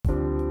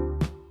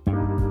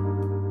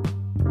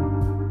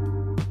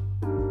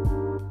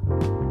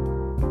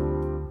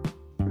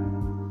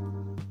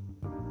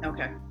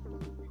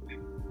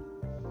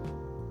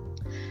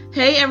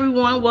Hey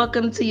everyone,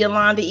 welcome to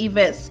Yolanda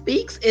Yvette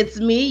Speaks. It's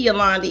me,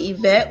 Yolanda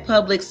Yvette,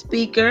 public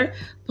speaker,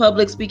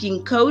 public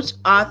speaking coach,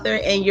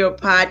 author, and your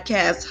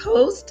podcast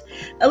host.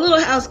 A little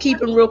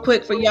housekeeping real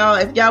quick for y'all.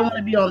 If y'all want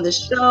to be on the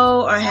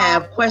show or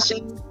have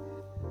questions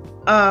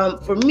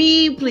for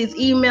me, please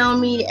email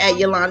me at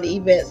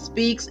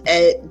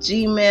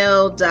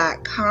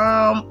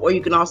yolandayvettespeaks@gmail.com, or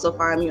you can also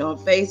find me on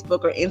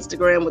Facebook or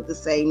Instagram with the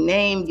same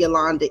name,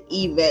 Yolanda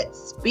Yvette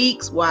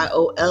Speaks,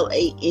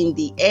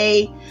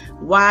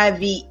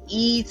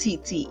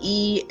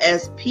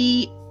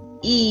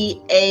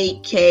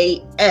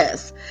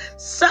 YOLANDAYVETTESPEAKS.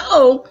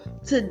 So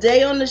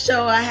today on the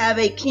show, I have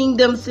a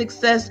kingdom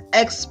success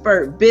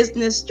expert,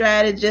 business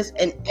strategist,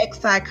 and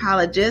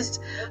ex-psychologist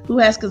who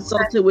has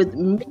consulted with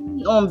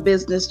many on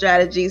business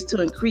strategies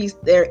to increase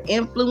their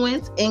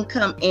influence,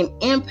 income, and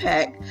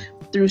impact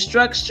through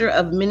structure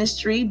of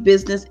ministry,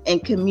 business,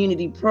 and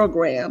community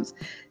programs.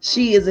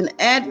 She is an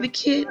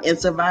advocate and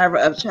survivor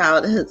of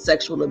childhood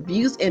sexual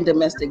abuse and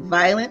domestic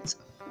violence.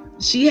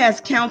 She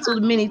has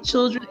counseled many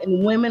children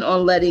and women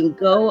on letting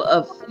go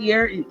of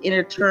fear and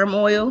inner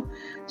turmoil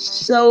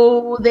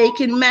so they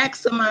can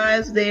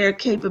maximize their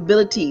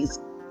capabilities.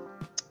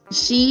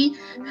 She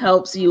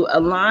helps you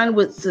align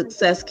with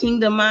Success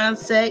Kingdom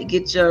mindset,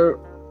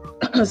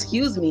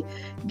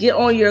 get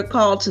on your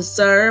call to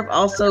serve.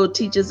 Also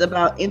teaches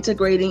about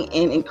integrating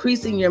and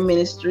increasing your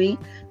ministry,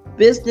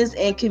 business,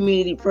 and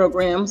community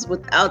programs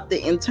without the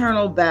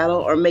internal battle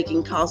or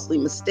making costly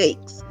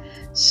mistakes.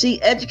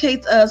 She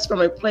educates us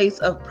from a place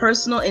of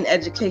personal and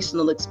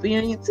educational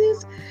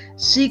experiences.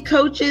 She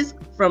coaches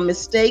from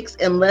mistakes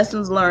and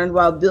lessons learned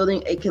while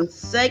building a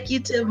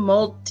consecutive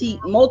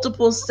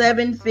multiple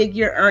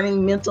seven-figure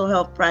earning mental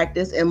health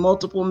practice and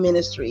multiple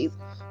ministries,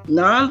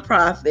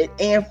 nonprofit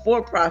and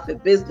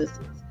for-profit businesses.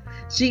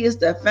 She is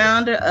the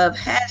founder of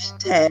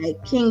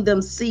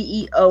 #Kingdom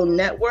CEO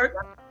Network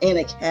and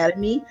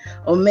Academy,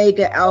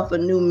 Omega Alpha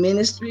New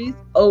Ministries,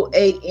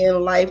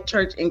 OAN Life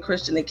Church and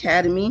Christian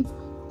Academy,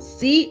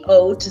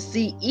 CO to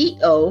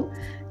CEO,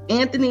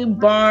 Anthony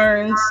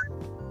Barnes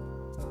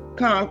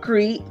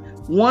Concrete,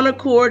 One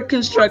Accord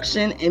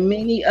Construction, and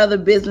many other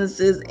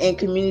businesses and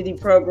community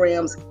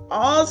programs.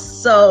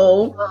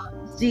 Also,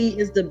 she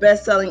is the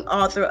best-selling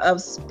author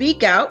of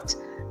Speak Out,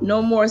 No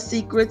More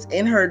Secrets,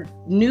 in her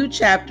new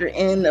chapter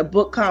in a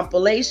book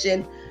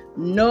compilation,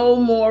 No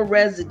More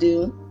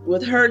Residue,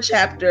 with her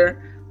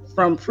chapter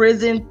From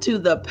Prison to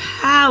the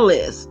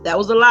Palace. That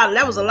was a lot,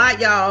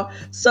 y'all.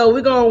 So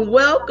we're going to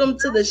welcome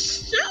to the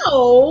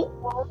show.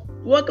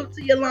 Welcome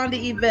to Yolanda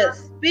Yvette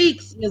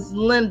Speaks, Miss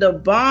Linda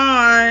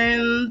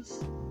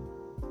Barnes.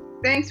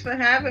 Thanks for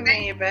having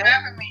me,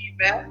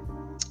 Yvette.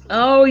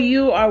 Oh,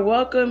 you are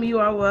welcome. You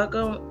are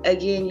welcome.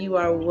 Again, you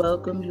are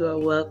welcome. You are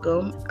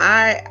welcome.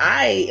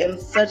 I am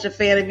such a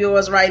fan of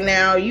yours right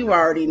now. You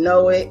already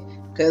know it,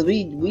 because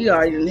we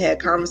already had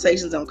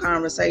conversations on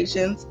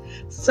conversations.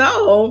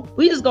 So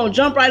we just gonna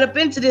jump right up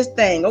into this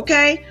thing,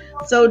 okay?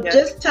 So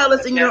just tell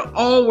us in your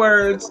own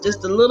words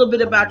just a little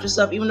bit about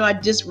yourself, even though I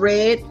just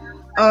read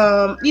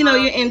your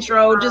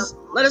intro. Just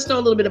let us know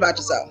a little bit about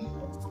yourself.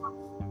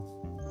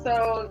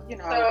 So,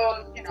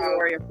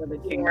 warrior for the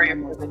kingdom.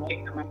 I'm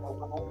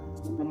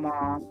a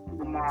mom,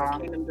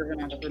 kingdom-driven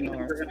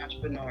entrepreneur.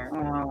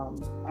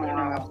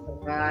 I've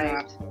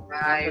survived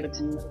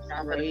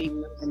rape,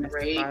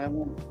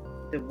 violence,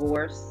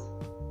 divorce,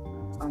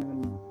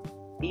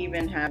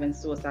 even having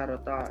suicidal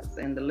thoughts,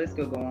 and the list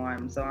could go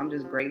on. So I'm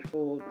just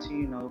grateful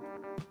to,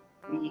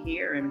 be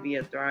here and be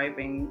a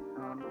thriving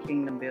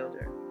kingdom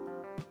builder.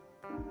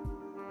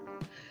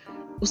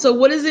 So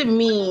what does it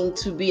mean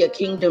to be a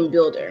kingdom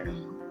builder?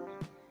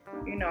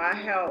 I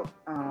help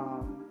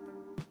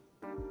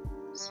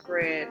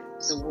spread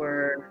the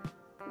word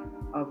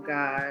of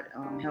God,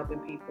 helping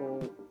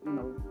people,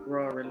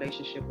 grow a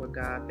relationship with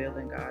God,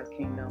 building God's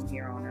kingdom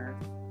here on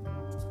earth.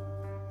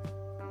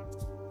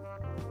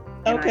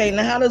 Okay,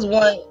 now how does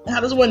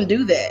one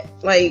do that?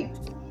 Like,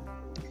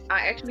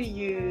 I actually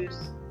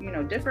use,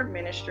 different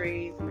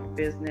ministries,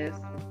 business,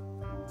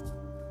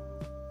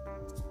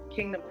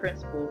 kingdom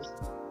principles.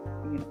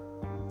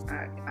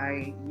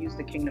 I use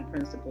the kingdom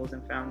principles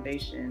and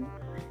foundation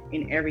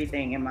in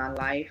everything in my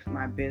life,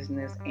 my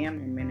business, and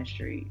my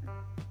ministry.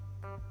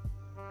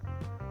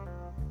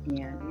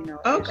 And,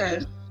 okay.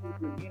 Just,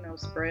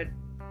 spread.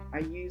 I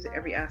use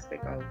every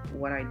aspect of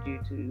what I do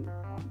to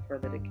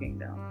further the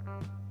kingdom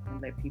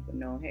and let people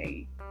know,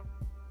 hey,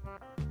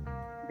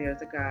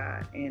 there's a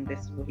God, and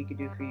this is what he could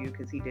do for you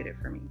because he did it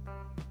for me.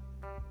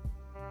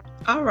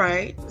 All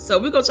right. So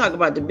we're going to talk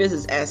about the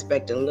business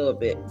aspect a little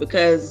bit,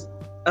 because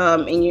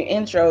in your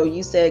intro,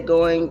 you said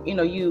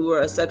you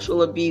were a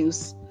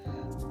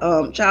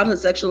childhood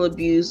sexual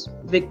abuse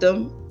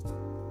victim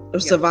or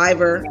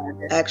survivor,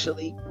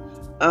 actually,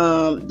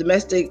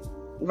 domestic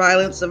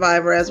violence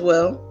survivor as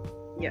well.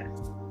 Yes.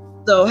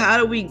 So how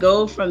do we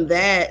go from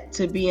that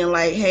to being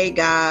like, hey,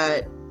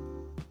 God,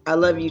 I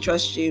love you,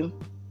 trust you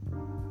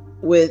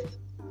with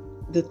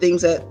the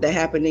things that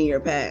happened in your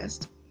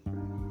past?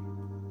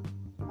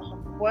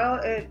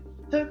 Well,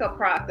 took a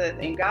process,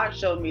 and God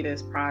showed me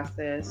this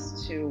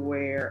process to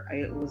where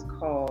it was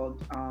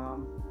called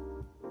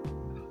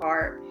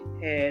Heart,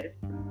 Head,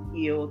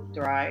 Heal,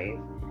 Thrive,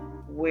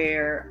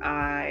 where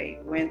I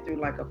went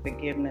through like a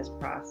forgiveness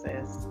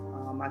process.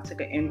 I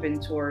took an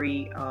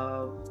inventory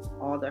of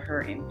all the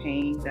hurt and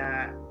pain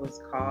that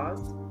was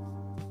caused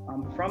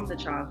from the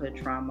childhood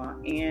trauma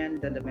and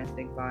the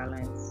domestic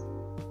violence,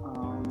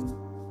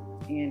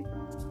 and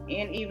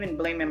even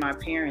blaming my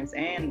parents,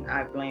 and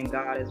I blame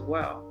God as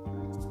well.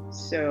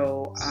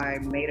 So I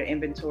made an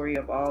inventory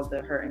of all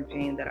the hurt and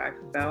pain that I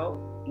felt,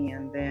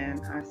 and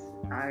then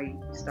I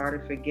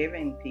started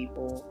forgiving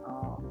people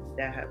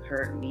that have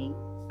hurt me.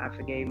 I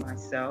forgave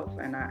myself,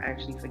 and I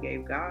actually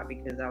forgave God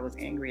because I was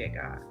angry at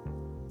God.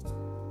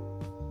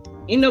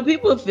 You know,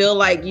 people feel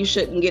like you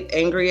shouldn't get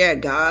angry at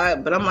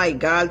God, but I'm like,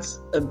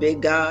 God's a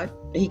big God.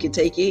 He can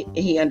take it and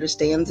he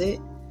understands it,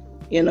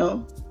 you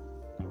know?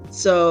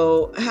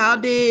 So how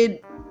did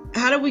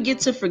we get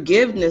to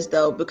forgiveness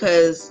though?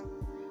 Because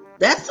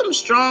that's some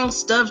strong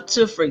stuff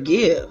to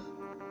forgive.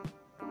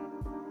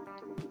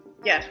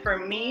 Yes, for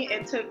me,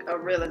 it took a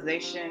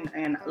realization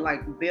and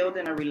like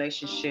building a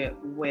relationship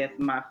with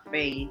my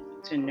faith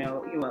to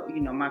know,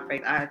 my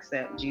faith, I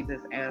accept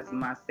Jesus as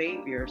my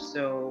savior.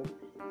 So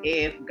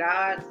if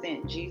God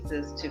sent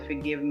Jesus to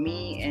forgive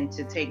me and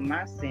to take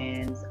my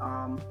sins,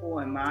 who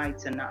am I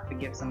to not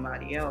forgive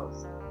somebody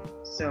else?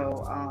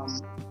 So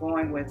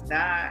going with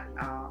that,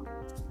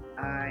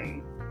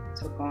 I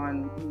took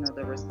on,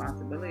 the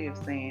responsibility of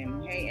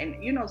saying, hey,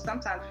 and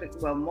sometimes,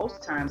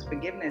 most times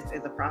forgiveness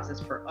is a process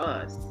for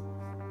us,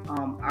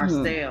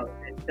 ourselves.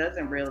 It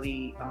doesn't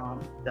really,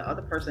 the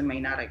other person may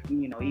not,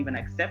 even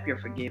accept your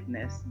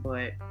forgiveness,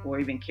 or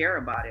even care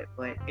about it,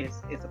 but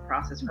it's a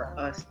process for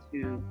us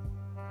to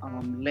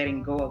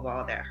letting go of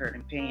all that hurt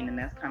and pain. And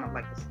that's kind of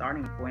like the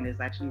starting point, is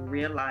actually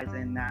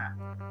realizing that,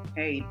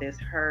 hey, this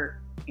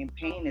hurt and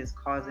pain is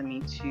causing me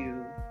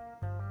to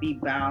be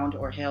bound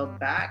or held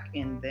back,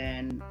 and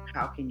then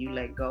how can you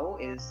let go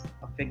is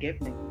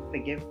forgiving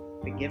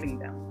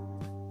them,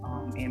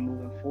 and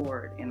moving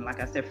forward. And like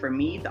I said, for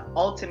me, the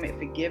ultimate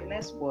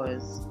forgiveness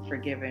was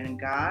forgiving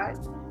God,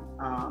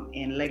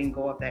 and letting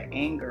go of that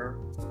anger,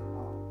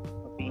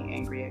 of being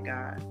angry at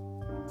God.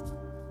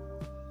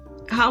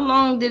 How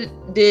long did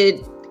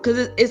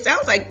because it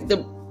sounds like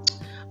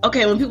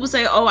when people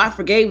say, oh, I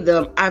forgave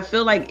them, I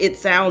feel like it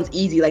sounds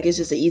easy, like it's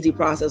just an easy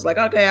process, like,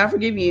 okay, I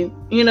forgive you,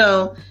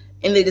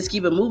 and they just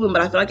keep it moving.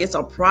 But I feel like it's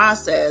a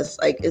process,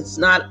 like it's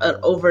not an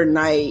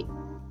overnight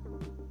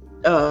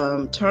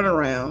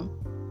turnaround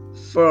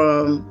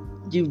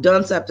from you've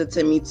done something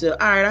to me to,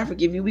 all right, I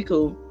forgive you, we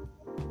cool.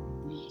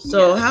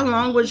 So how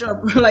long was your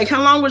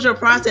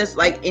process,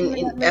 like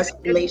in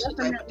estimation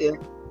type of deal?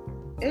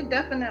 It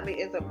definitely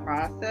is a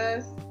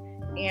process,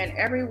 and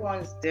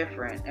everyone's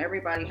different.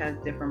 Everybody has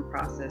different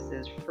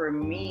processes. For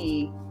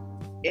me,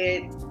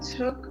 it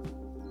took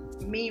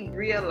me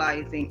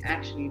realizing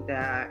actually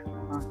that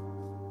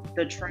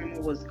the trauma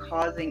was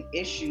causing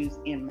issues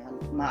in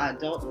my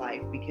adult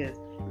life, because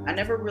I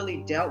never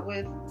really dealt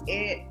with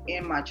it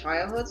in my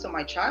childhood. So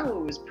my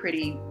childhood was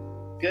pretty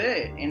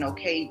good and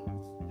okay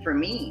for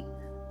me.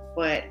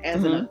 But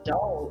as an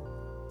adult,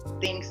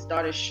 things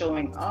started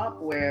showing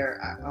up where,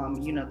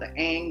 the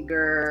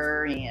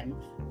anger and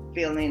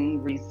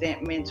feeling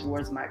resentment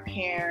towards my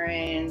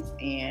parents,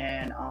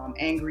 and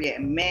angry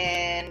at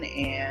men.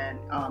 And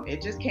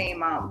it just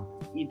came out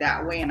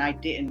that way. And I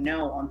didn't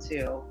know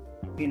until,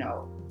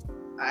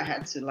 I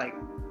had to like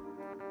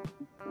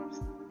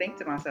think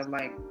to myself,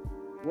 like,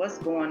 what's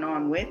going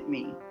on with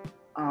me?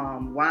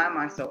 Why am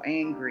I so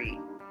angry?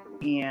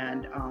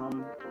 And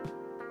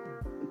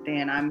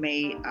then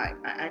I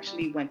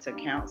actually went to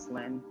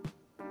counseling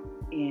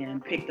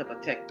and picked up a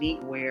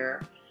technique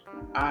where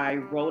I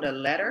wrote a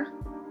letter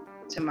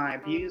to my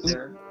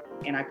abuser,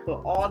 and I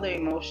put all the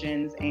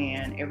emotions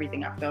and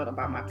everything I felt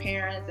about my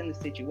parents and the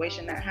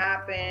situation that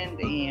happened,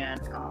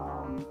 and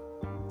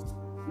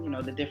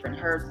the different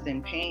hurts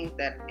and pains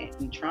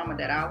and trauma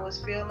that I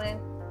was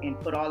feeling, and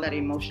put all that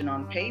emotion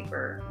on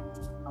paper,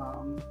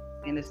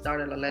 and it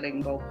started a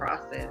letting go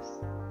process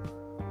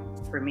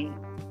for me.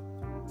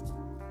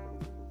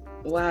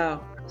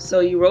 Wow.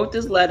 So you wrote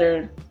this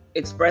letter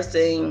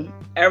expressing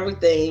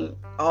everything,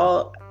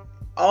 all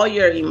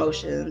your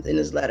emotions in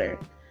this letter.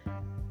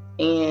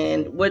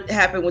 And what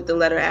happened with the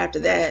letter after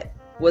that?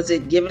 Was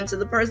it given to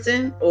the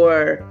person,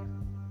 or?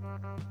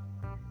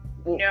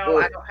 No,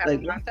 I don't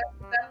have contact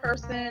with that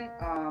person,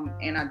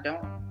 and I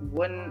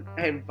wouldn't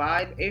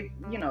advise. If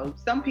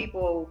some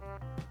people,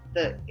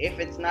 if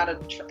it's not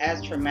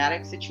as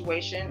traumatic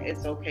situation,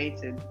 it's okay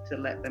to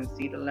let them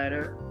see the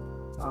letter,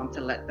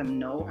 to let them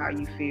know how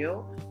you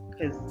feel,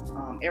 because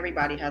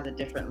everybody has a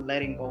different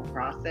letting go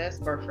process.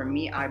 But for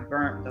me, I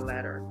burnt the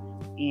letter,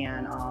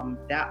 and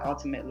that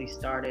ultimately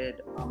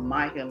started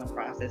my healing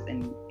process,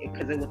 and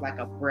because it was like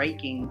a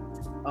breaking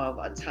of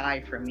a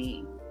tie for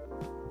me.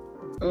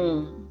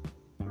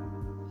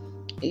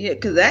 Yeah,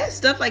 because that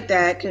stuff like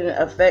that can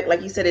affect,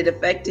 like you said, it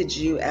affected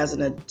you as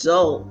an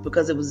adult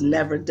because it was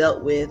never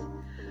dealt with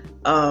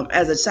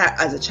as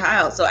a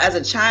child. So as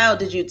a child,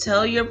 did you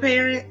tell your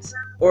parents,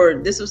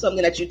 or this was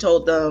something that you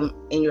told them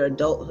in your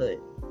adulthood?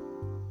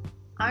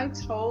 I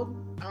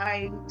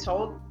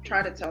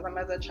tried to tell them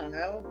as a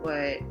child,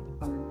 but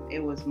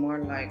it was more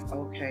like,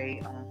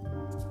 okay,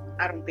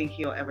 I don't think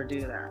he'll ever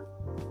do that.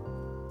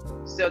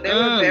 So they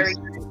were very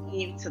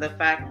naive to the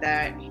fact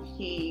that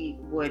he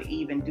would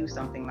even do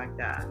something like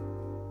that.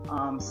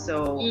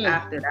 So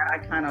after that, I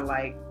kind of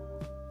like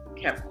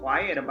kept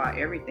quiet about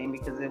everything,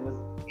 because it was,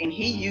 and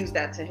he used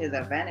that to his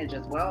advantage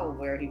as well,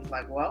 where he was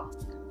like, well,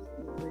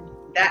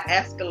 that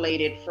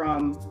escalated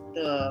from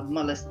the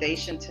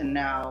molestation to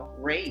now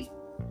rape.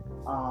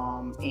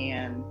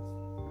 And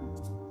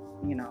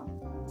you know,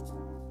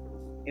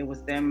 it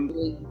was them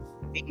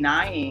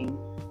denying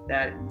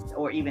that,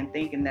 or even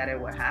thinking that it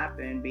would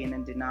happen, being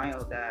in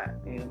denial that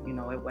it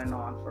went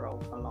on for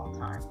a long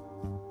time.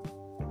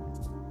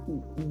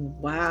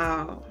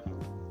 Wow,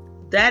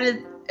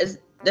 there's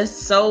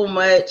so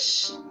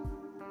much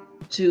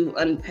to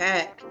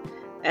unpack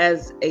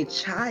as a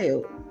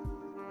child,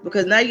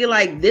 because now you're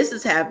like, this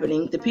is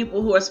happening. The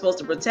people who are supposed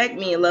to protect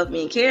me and love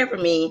me and care for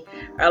me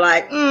are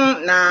like,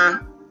 nah,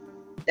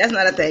 that's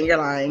not a thing. You're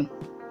lying.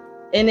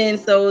 And then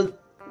so,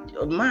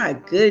 my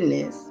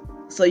goodness.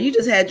 So you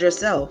just had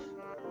yourself.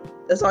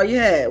 That's all you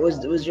had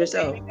was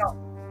yourself.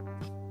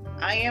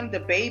 I am the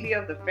baby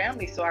of the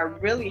family, so I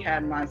really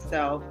had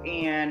myself.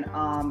 And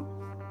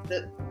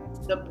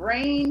the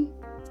brain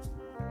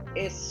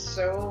is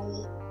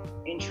so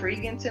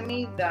intriguing to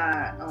me,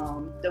 that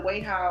the way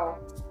how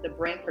the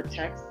brain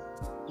protects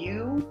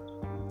you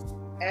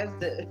as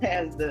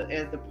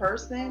the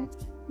person,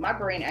 my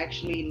brain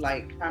actually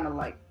like kind of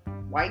like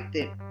wiped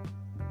it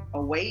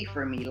away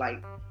from me.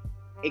 Like,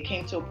 it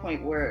came to a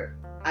point where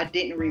I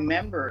didn't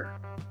remember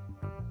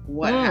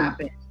what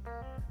happened.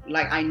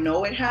 Like, I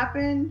know it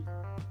happened,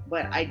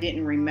 but I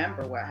didn't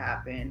remember what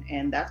happened,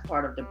 and that's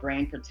part of the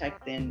brain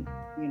protecting,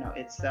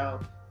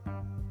 itself.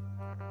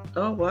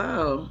 Oh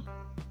wow.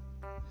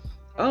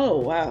 Oh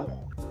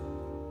wow.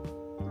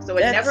 So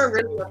it never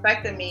really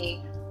affected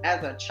me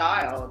as a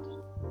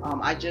child.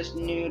 I just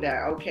knew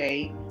that,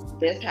 okay,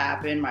 this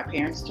happened. My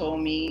parents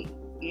told me,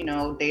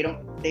 they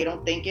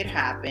don't think it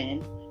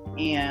happened,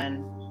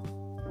 and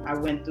I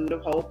went through the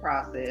whole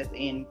process,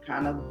 and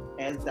kind of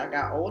as I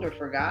got older,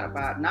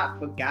 not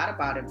forgot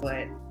about it,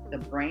 but the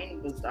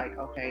brain was like,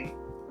 okay,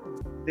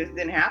 this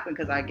didn't happen,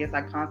 because I guess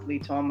I constantly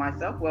told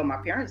myself, well, my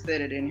parents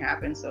said it didn't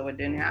happen, so it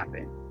didn't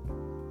happen.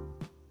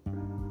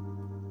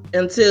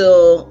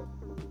 Until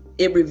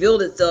it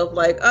revealed itself,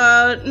 like,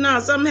 no,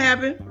 something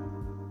happened.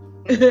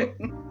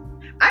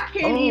 I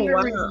can't even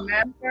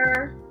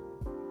remember.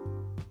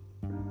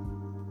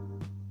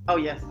 Oh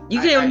yes.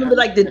 You can't remember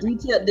like the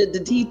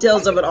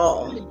details of it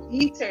all. The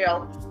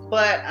detail,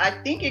 but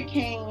I think it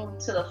came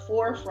to the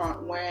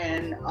forefront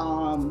when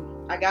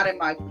I got in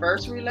my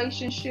first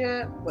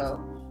relationship.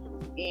 Well,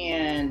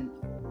 and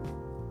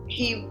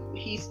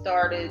he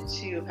started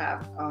to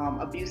have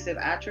abusive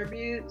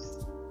attributes,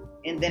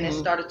 and then it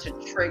started to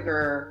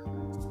trigger,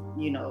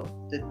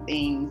 the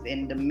things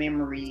and the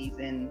memories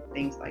and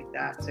things like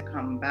that to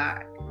come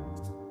back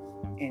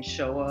and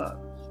show up,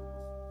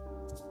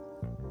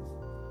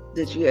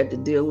 that you had to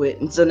deal with.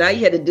 And so now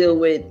you had to deal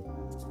with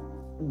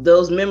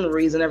those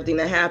memories and everything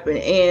that happened,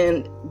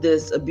 and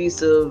this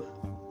abusive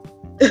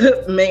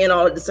man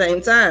all at the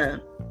same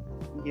time.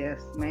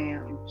 Yes,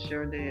 ma'am.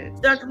 Sure did.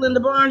 Dr. Linda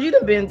Barnes, you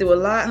done been through a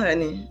lot,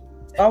 honey.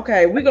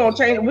 Okay, we're gonna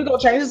change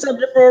the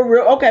subject for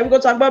real. Okay, we're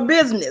gonna talk about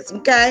business.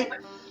 Okay,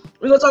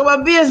 we're gonna talk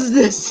about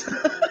business.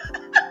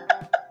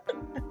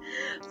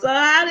 So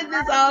how did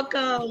this all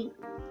come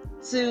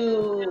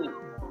to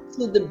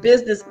the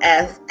business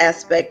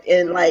aspect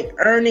and like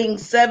earning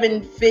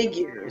 7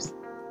 figures?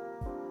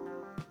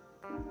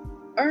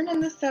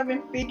 Earning the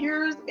 7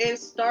 figures, it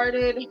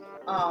started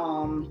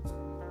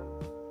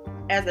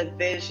as a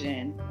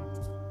vision.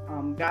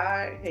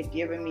 God had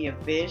given me a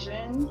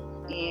vision,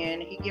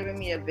 and He gave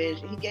me a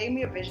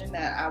vision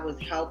that I was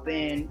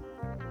helping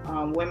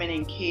women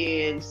and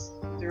kids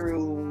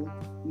through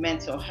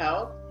mental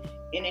health.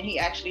 And then He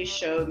actually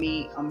showed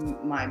me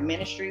my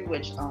ministry,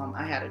 which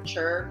I had a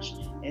church,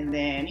 and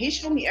then He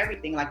showed me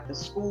everything, like the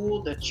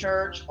school, the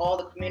church, all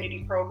the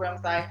community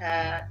programs I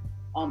had,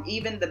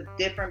 even the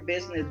different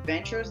business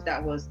ventures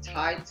that was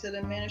tied to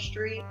the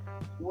ministry,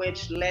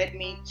 which led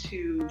me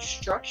to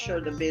structure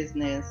the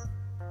business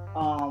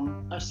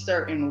a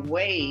certain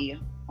way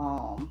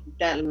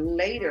that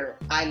later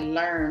I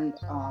learned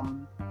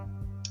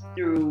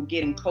through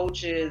getting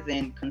coaches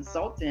and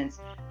consultants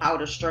how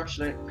to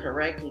structure it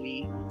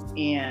correctly,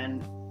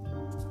 and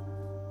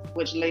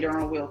which later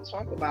on we'll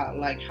talk about,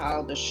 like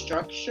how the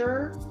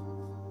structure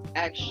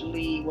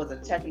actually was a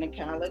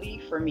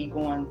technicality for me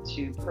going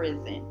to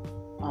prison.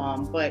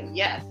 But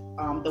yes,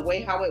 the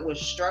way how it was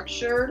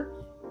structured,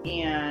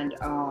 and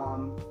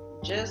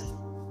just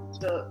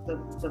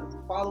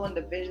the following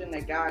the vision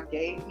that God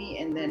gave me,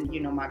 and then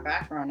my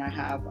background. I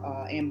have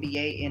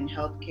MBA in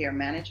healthcare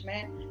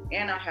management,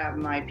 and I have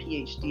my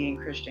PhD in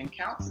Christian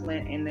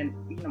counseling. And then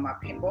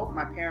both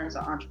my parents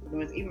are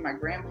entrepreneurs. Even my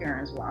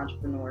grandparents were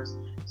entrepreneurs.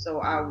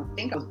 So I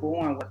think I was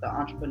born with the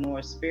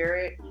entrepreneur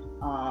spirit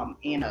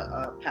and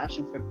a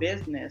passion for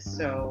business.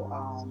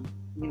 So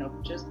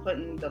just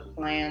putting the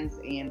plans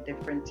and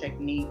different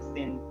techniques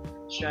and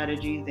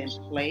strategies in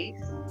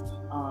place.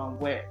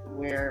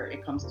 Where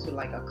it comes to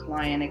like a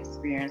client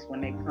experience when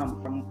they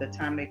come, from the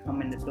time they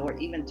come in the door,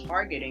 even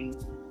targeting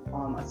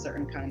a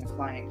certain kind of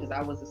client, because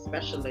I was a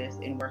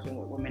specialist in working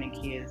with women and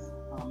kids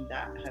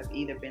that have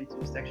either been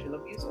through sexual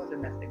abuse or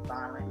domestic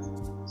violence.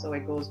 So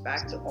it goes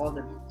back to all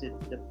the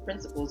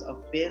principles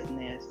of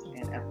business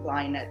and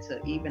applying that to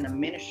even a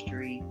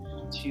ministry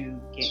to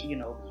get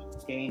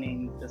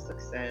gaining the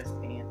success.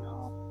 And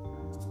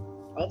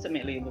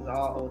ultimately it was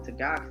all owed to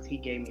God, because He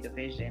gave me the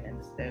vision and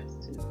the steps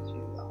to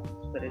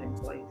put it in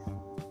place.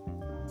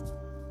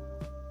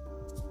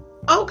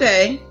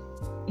 Okay,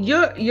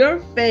 your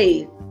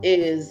faith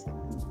is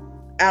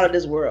out of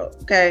this world.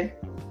 Okay,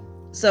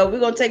 so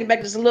we're gonna take it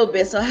back just a little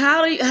bit. So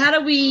how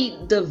do we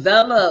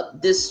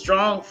develop this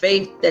strong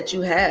faith that you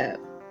have?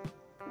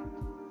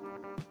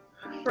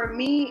 For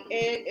me,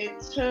 it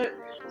took.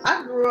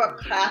 I grew up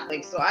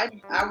Catholic, so I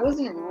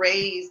wasn't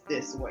raised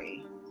this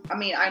way. I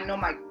mean, I know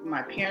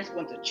my parents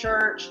went to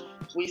church.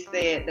 We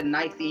said the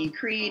Nicene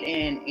Creed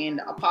and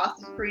the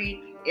Apostles'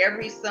 Creed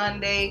every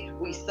Sunday.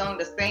 We sung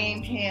the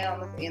same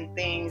hymns and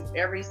things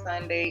every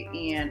Sunday.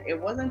 And it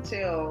wasn't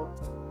until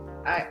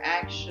I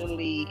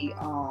actually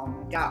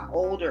got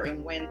older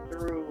and went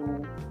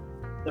through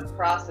the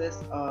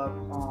process of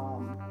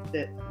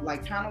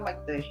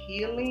the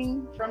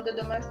healing from the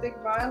domestic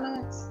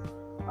violence.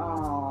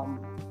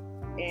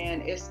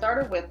 And it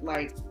started with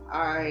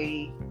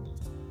I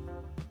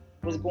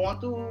was going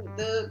through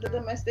the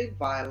domestic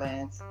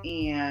violence,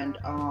 and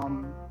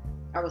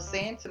I was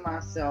saying to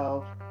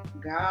myself,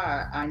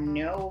 God, I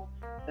know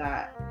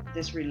that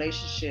this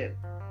relationship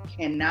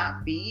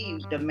cannot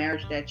be the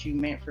marriage that you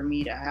meant for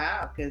me to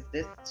have, because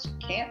this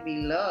can't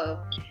be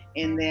love.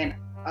 And then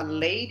a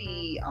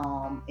lady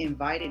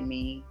invited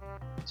me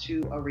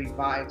to a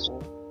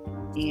revival,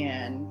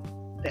 and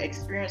the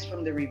experience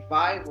from the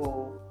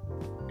revival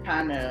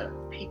kind of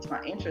piqued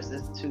my interest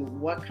as to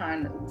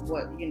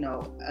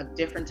a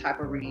different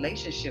type of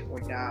relationship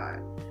with God.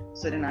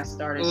 So then I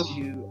started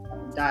to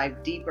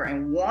dive deeper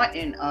and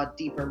wanting a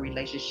deeper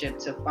relationship,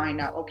 to find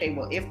out, okay,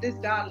 well, if this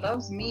God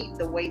loves me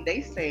the way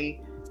they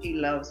say He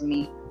loves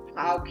me,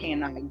 how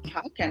can I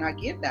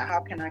get that?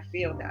 How can I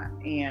feel that?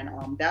 And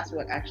that's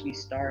what actually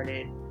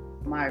started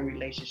my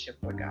relationship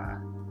with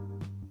God.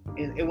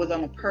 It was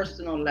on a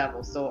personal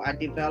level. So I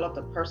developed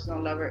a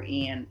personal level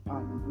in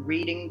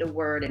reading the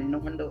Word and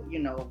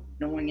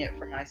knowing it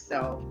for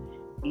myself,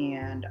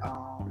 and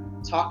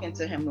talking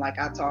to Him like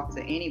I talk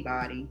to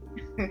anybody.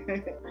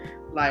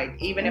 Like,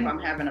 even if I'm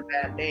having a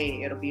bad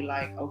day, it'll be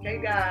like, okay,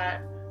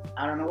 God,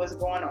 I don't know what's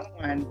going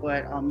on,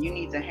 but you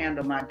need to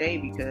handle my day,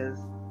 because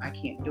I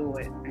can't do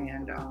it.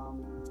 And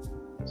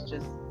it's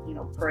just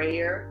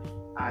prayer.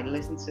 I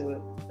listen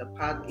to the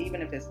positive,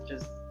 even if it's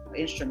just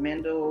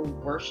instrumental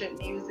worship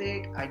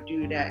music. I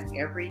do that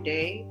every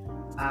day.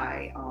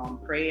 I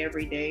pray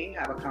every day,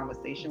 have a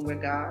conversation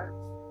with God,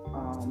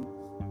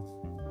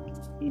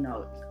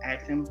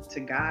 ask Him to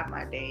guide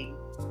my day,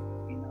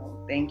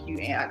 thank you.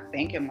 And I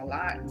thank Him a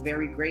lot. I'm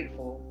very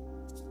grateful,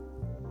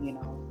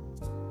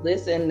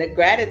 Listen, the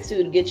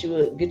gratitude get you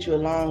a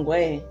long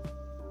way.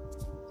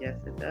 Yes,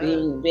 it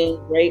does.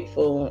 Being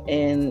grateful,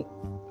 and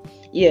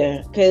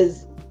yeah,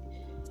 because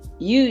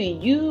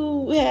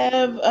you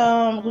have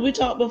we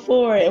talked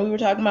before, and we were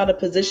talking about a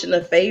position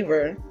of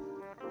favor,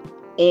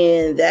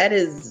 and that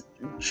is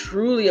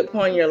truly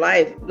upon your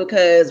life,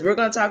 because we're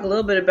going to talk a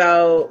little bit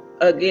about,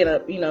 again,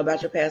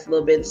 about your past a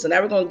little bit. So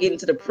now we're going to get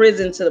into the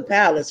prison to the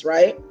palace,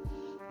 right?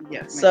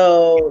 Yes.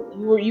 So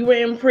you were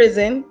in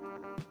prison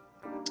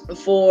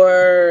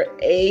for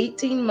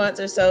 18 months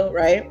or so,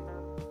 right?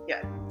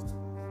 Yeah.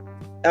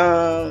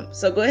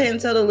 So go ahead and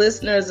tell the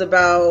listeners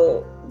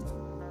about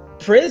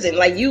prison.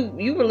 Like you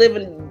were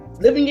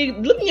living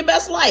your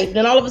best life,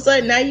 then all of a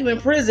sudden now you in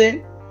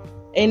prison,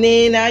 and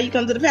then now you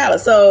come to the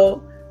palace.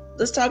 So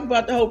let's talk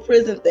about the whole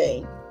prison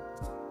thing.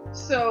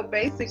 So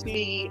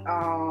basically,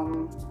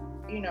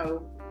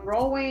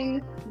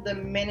 growing the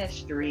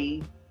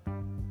ministry,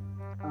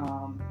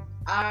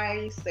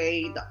 I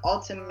say the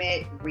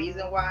ultimate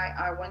reason why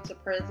I went to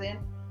prison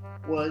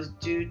was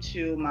due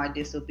to my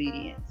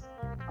disobedience.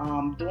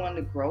 During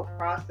the growth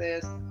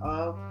process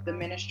of the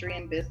ministry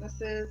and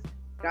businesses,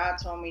 God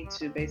told me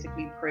to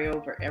basically pray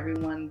over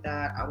everyone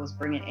that I was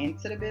bringing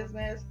into the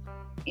business.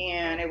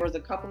 And it was a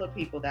couple of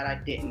people that I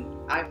didn't.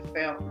 I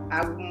felt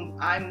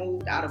I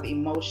moved out of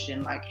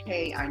emotion, like,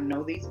 hey, I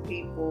know these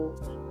people,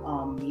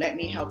 let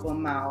me help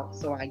them out.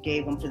 So I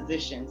gave them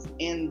positions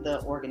in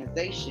the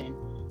organization,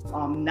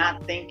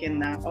 not thinking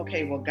that,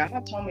 okay, well,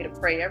 God told me to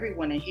pray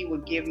everyone and He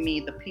would give me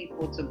the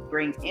people to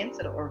bring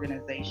into the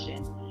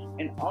organization.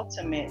 And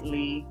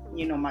ultimately,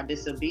 my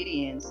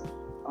disobedience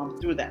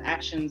through the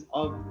actions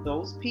of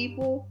those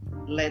people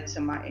led to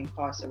my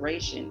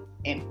incarceration.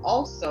 And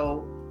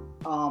also,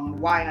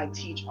 why I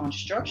teach on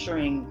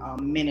structuring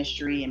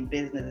ministry and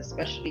business,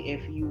 especially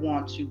if you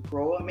want to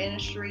grow a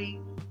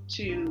ministry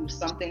to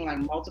something like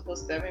multiple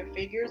seven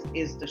figures,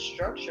 is the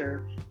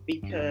structure.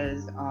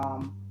 Because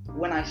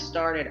when I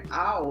started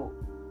out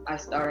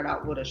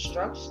with a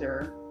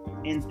structure.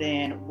 And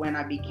then when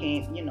I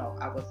became,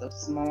 I was a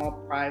small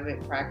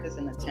private practice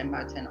in a 10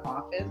 by 10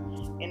 office.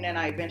 And then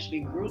I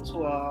eventually grew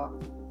to a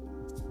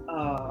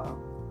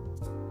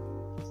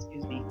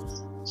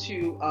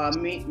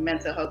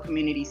mental health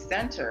community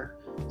center.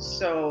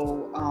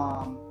 So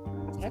I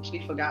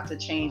actually forgot to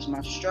change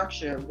my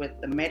structure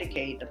with the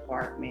Medicaid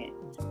department.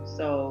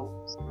 So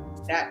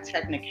that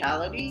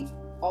technicality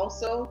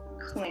also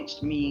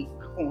clinched me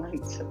going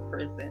to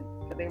prison.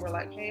 Because they were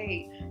like,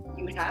 hey,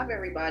 you have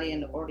everybody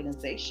in the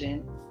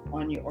organization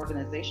on your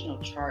organizational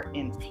chart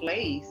in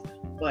place,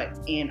 but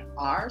in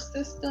our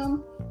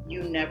system,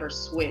 you never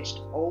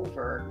switched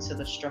over to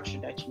the structure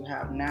that you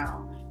have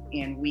now.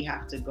 And we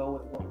have to go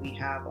with what we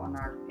have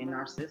in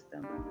our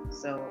system.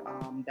 So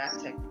that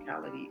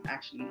technicality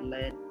actually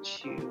led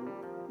to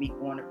me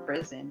going to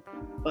prison.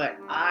 But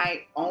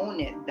I own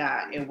it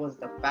that it was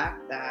the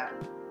fact that,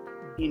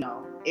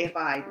 if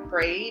I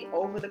prayed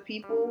over the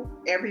people,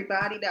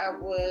 everybody that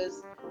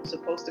was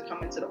supposed to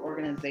come into the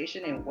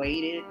organization, and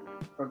waited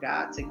for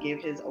God to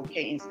give his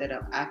okay instead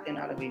of acting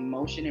out of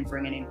emotion and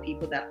bringing in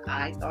people that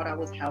I thought I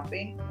was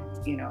helping,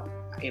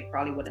 it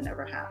probably would have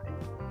never happened.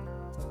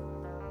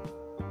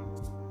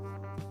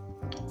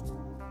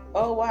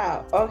 Oh,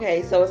 wow.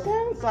 Okay, so it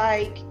sounds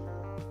like,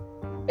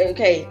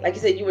 okay, like you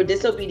said, you were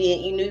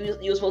disobedient. You knew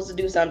you were supposed to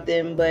do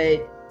something,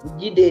 but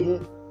you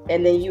didn't.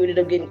 And then you ended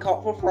up getting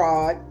caught for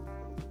fraud.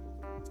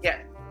 Yeah.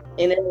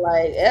 And then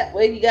like,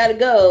 well, you got to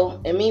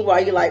go. And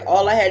meanwhile, you're like,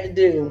 all I had to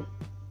do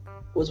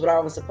was what I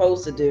was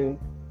supposed to do,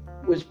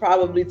 which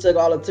probably took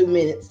all of 2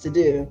 minutes to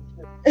do.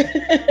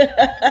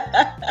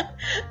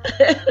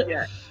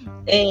 Yeah.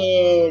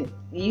 And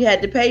you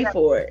had to pay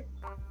for it.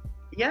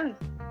 Yeah.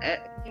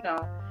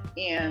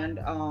 And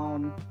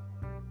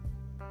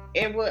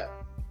it would,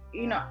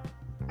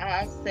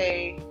 I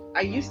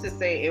used to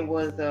say it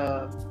was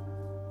a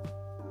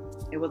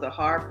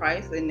hard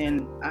price. And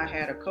then I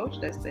had a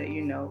coach that said,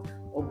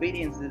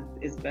 obedience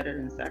is better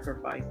than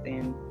sacrifice.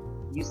 And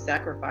you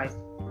sacrifice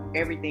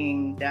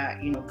everything that,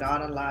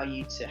 God allow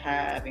you to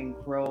have and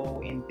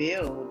grow and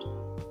build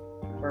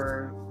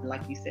for,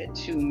 like you said,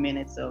 2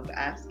 minutes of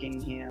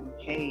asking him,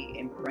 hey,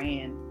 and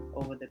praying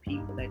over the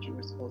people that you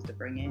were supposed to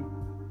bring in.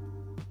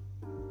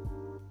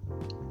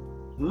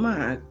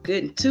 My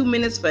goodness, 2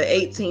 minutes for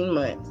 18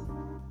 months.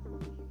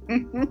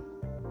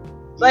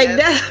 Like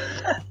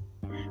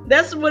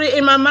that's what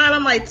in my mind,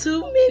 I'm like,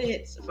 2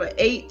 minutes for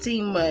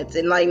 18 months.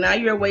 And like, now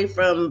you're away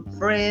from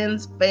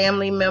friends,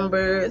 family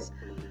members.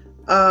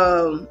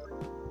 And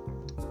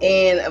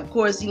of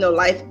course,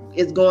 life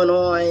is going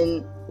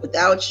on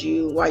without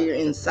you while you're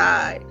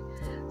inside.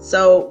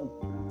 So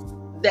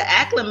the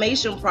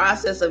acclimation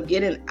process of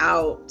getting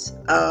out,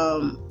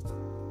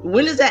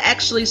 when does that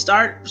actually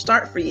start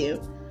for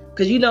you?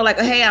 Because like,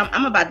 hey,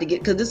 I'm about to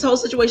because this whole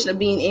situation of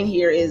being in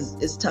here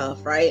is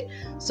tough, right?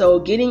 So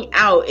getting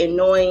out and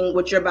knowing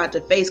what you're about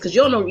to face, because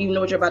you don't even know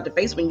what you're about to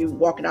face when you're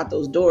walking out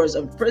those doors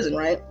of prison,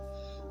 right?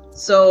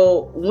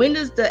 So when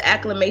does the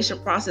acclimation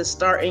process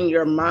start in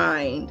your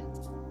mind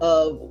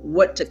of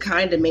what to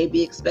kind of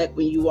maybe expect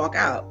when you walk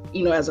out,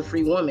 as a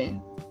free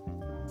woman?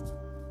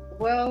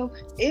 Well,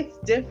 it's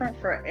different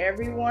for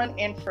everyone.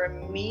 And for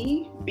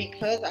me,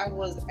 because I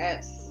was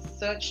at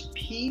such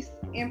peace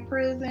in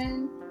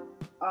prison,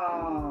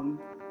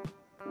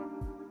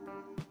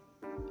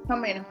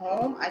 coming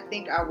home, I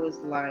think I was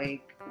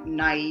like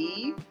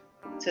naive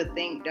to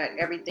think that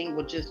everything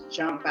would just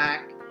jump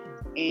back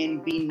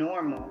and be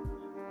normal.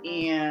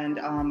 And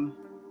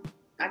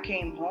I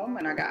came home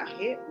and I got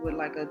hit with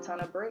like a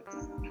ton of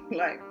bricks.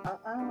 Like,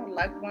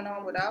 life went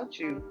on without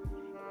you.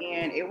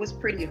 And it was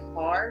pretty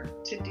hard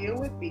to deal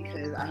with,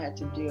 because I had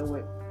to deal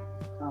with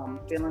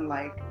feeling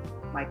like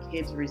my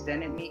kids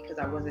resented me because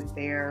I wasn't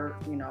there,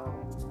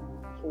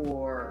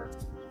 for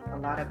a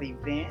lot of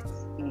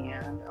events,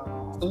 and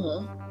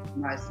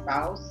my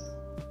spouse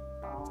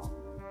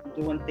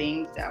doing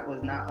things that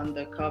was not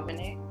under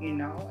covenant,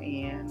 and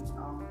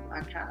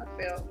I kind of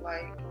felt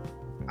like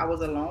I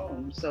was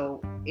alone. So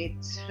it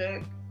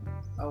took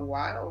a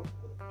while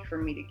for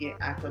me to get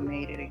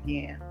acclimated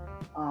again.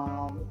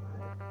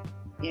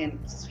 And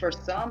for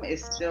some,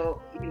 it's still,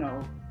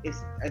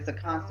 it's a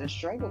constant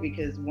struggle,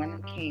 because when I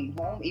came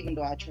home, even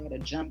though I tried to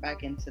jump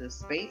back into the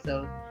space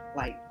of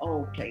like,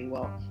 oh, okay,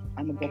 well,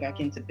 I'm gonna go back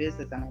into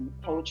business and I'm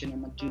a coach and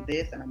I'm gonna do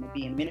this and I'm gonna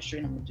be in ministry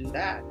and I'm gonna do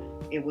that,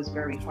 it was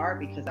very hard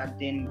because I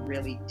didn't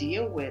really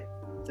deal with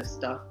the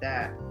stuff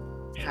that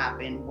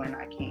happened when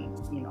I came,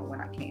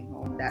 when I came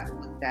home.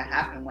 That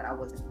happened when I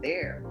wasn't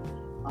there.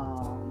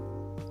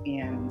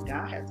 And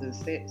God had to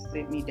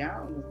sit me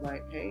down and was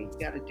like, hey, you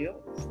got to deal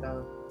with this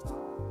stuff.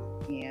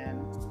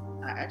 And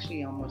I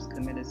actually almost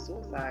committed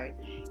suicide.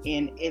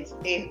 And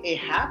it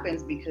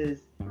happens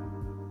because,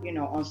 you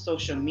know, on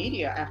social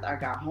media after I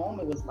got home,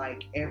 it was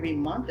like every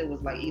month it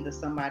was like either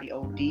somebody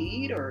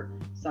OD'd or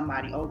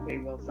somebody, okay,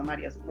 well,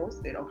 somebody has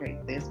posted, okay,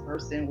 this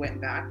person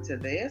went back to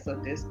this, or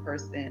this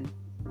person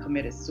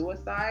committed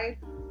suicide,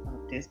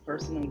 this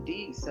person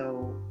OD'd.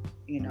 So,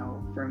 you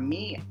know, for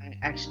me, I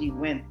actually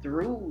went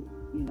through,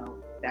 you know,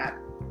 that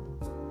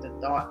the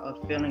thought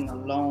of feeling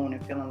alone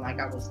and feeling like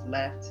I was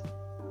left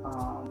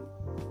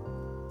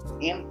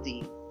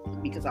empty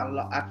because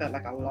I felt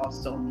like I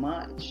lost so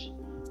much.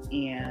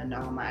 And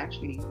I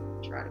actually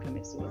tried to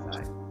commit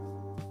suicide.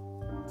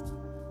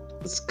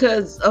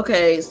 Because,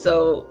 okay,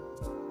 so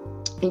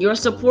your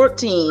support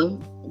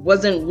team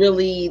wasn't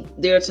really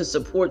there to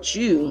support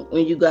you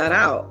when you got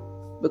out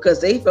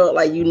because they felt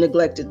like you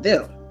neglected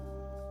them.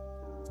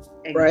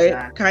 Exactly.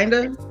 Right? Kind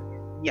of?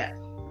 Yes.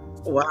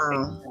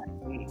 Wow.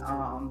 Exactly.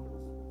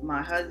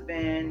 My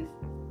husband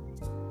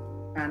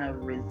kind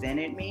of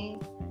resented me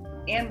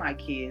and my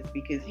kids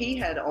because he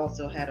had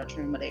also had a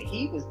trauma that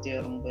he was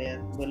dealing with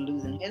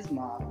losing his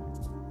mom.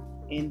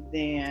 And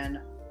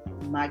then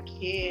my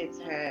kids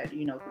had,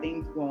 you know,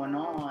 things going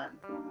on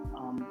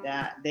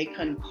that they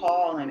couldn't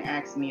call and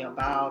ask me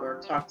about or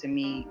talk to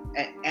me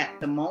at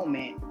the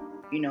moment,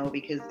 you know,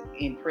 because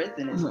in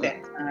prison it's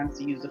set times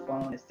to use the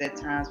phone, it's set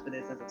times for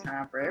this, it's a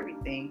time for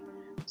everything.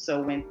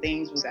 So when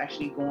things was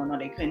actually going on,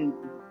 they couldn't,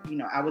 you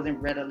know, I wasn't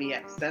readily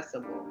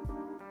accessible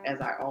as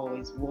I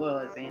always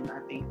was. And I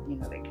think, you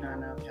know, they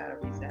kind of had a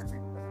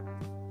resentment.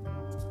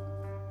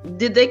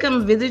 Did they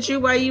come visit you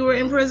while you were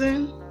in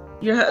prison?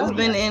 Your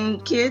husband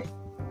and kids?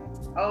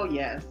 Oh,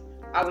 yes.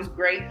 I was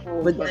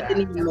grateful for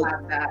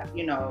that,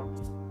 you know,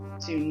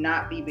 to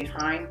not be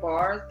behind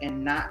bars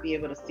and not be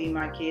able to see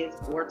my kids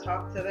or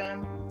talk to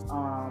them.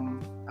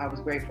 I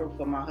was grateful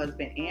for my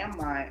husband and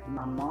my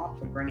mom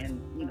for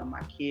bringing, you know,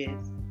 my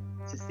kids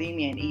to see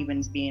me and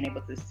even being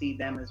able to see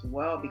them as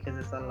well, because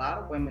it's a lot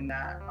of women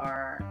that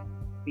are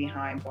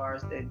behind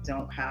bars that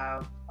don't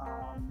have,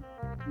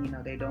 you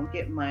know, they don't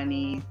get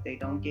money, they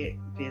don't get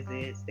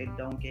visits, they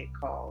don't get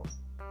calls.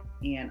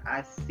 And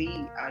I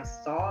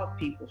saw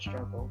people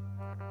struggle.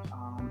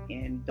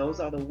 And those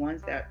are the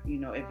ones that, you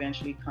know,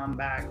 eventually come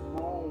back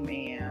home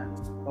and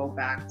go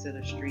back to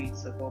the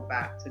streets or go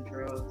back to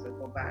drugs or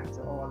go back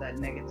to all that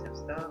negative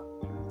stuff.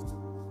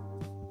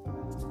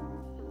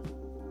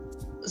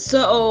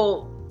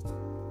 So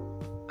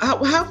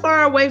how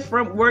far away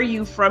were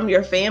you from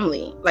your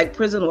family, like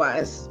prison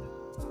wise?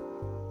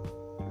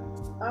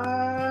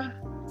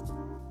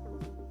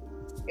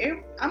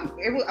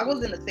 I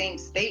was in the same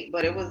state,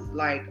 but it was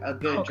like a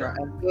good drive,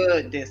 a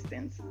good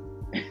distance.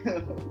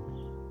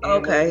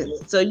 Okay,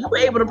 so you were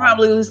able to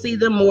probably see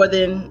them more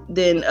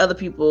than other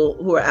people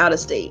who are out of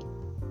state.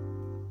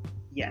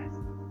 Yes.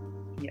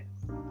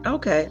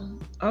 Okay.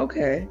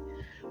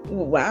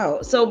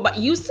 Wow. So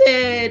you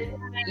said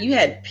you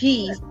had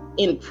peace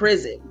in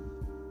prison.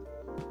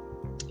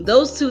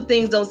 Those two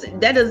things that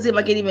doesn't seem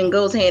like it even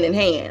goes hand in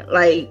hand.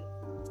 Like,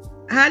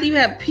 how do you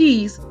have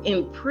peace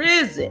in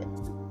prison?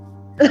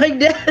 Like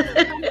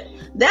that.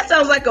 That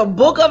sounds like a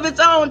book of its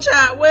own,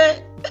 child.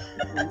 What?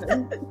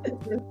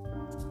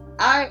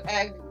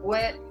 I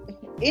went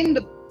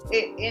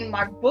in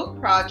my book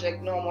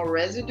project, Normal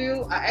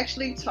Residue. I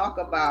actually talk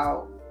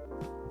about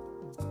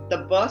the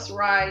bus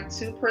ride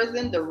to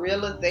prison, the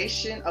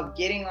realization of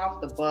getting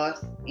off the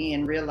bus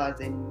and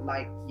realizing,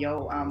 like,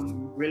 yo,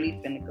 I'm really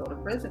finna go to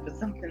prison for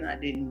something I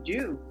didn't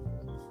do.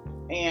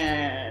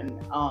 And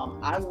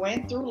I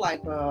went through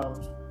like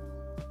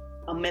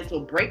a mental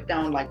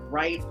breakdown, like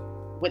right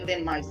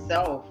within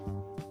myself.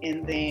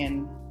 And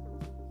then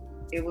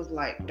it was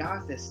like,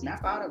 God said,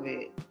 snap out of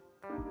it.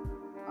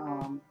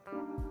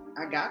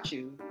 I got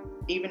you.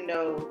 Even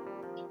though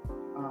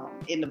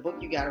in the book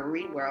you got to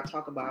read where I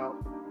talk about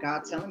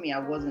God telling me I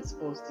wasn't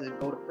supposed to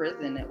go to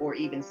prison or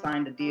even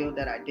sign the deal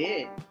that I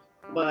did.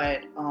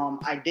 But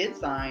I did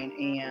sign,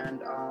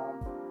 and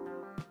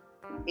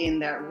in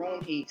that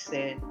room he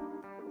said,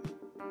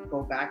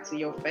 go back to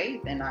your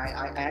faith. And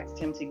I asked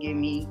him to give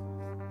me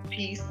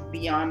peace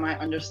beyond my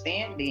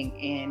understanding,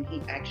 and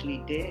he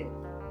actually did.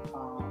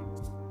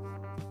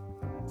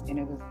 And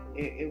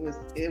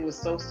it was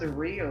so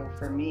surreal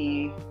for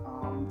me,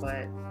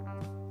 but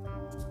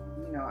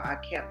you know, I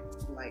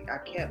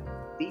kept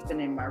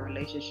deepening my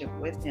relationship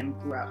with him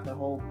throughout the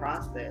whole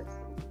process.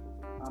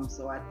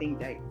 So I think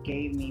that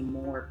gave me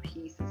more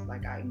peace. It's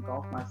like I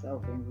engulfed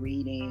myself in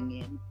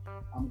reading,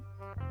 and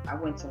I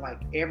went to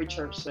like every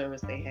church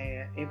service they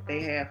had. If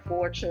they had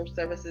 4 church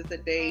services a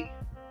day,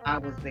 I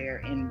was there.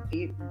 And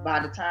by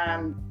the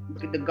time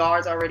the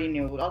guards already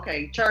knew,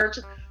 okay, church,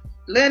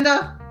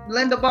 Linda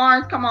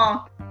Barnes, come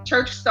on,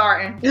 church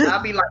starting. And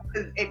I'll be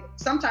like,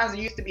 sometimes it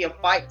used to be a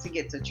fight to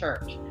get to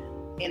church.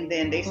 And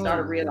then they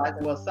started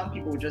realizing, well, some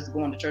people were just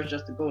going to church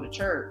just to go to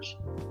church,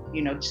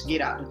 you know, just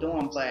get out the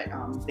dorm. But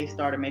they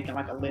started making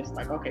like a list,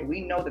 like, okay,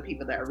 we know the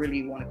people that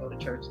really want to go to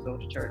church,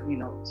 you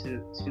know,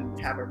 to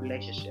have a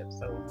relationship.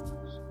 So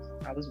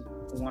I was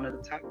one of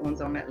the top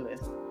ones on that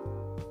list.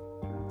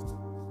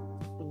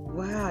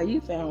 Wow,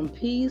 you found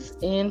peace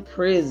in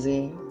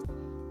prison.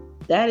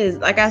 That is,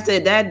 like I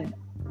said, that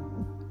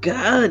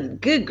God,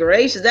 good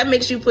gracious, that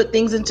makes you put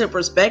things into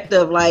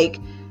perspective. Like,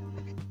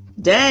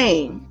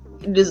 dang,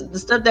 the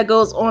stuff that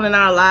goes on in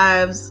our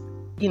lives,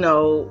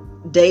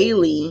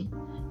 daily,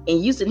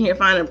 and you sitting here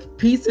finding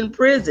peace in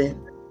prison.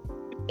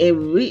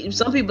 And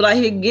some people out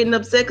here getting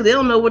upset because they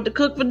don't know what to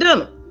cook for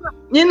dinner.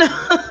 It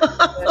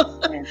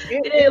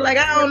ain't like,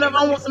 I don't know if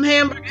I want some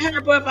hamburger,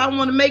 if I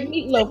want to make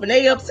meatloaf, and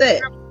they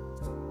upset.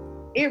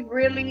 It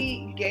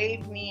really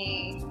gave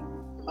me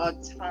a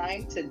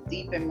time to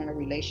deepen my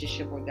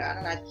relationship with God,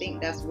 and I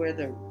think that's where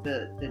the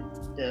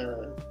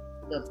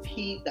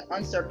peace, the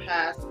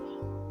unsurpassed,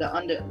 the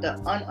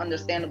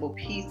ununderstandable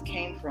peace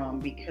came from.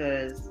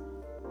 Because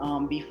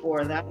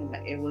before that,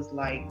 it was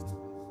like,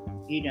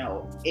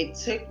 it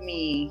took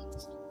me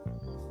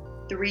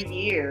 3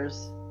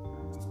 years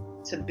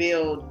to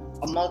build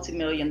a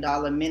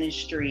multi-million-dollar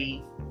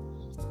ministry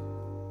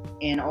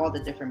in all the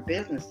different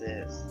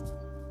businesses.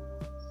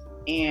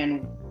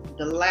 And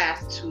the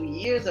last 2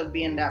 years of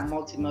being that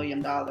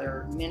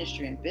multi-million-dollar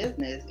ministry and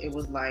business, it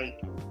was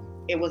like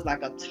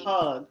a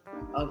tug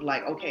of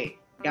like, okay,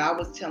 God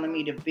was telling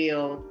me to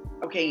build.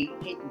 Okay,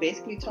 he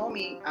basically told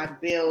me, I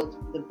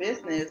build the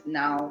business,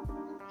 now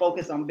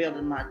focus on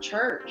building my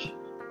church.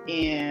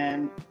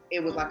 And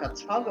it was like a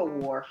tug of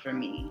war for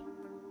me.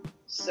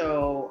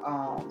 So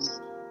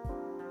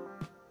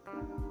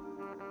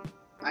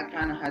I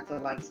kind of had to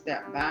like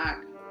step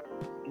back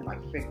and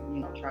like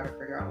try to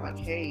figure out like,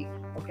 hey,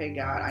 okay,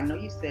 God, I know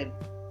you said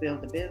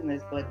build the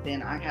business, but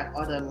then I had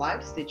other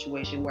life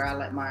situation where I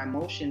let my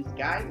emotions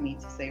guide me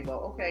to say,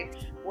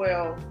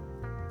 well,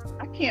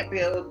 I can't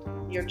build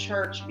your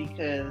church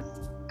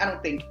because I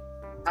don't think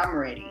I'm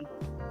ready.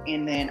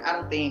 And then I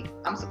don't think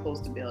I'm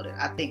supposed to build it.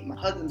 I think my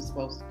husband's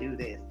supposed to do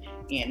this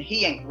and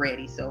he ain't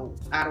ready. So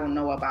I don't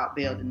know about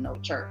building no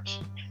church.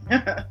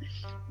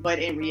 But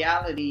in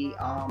reality,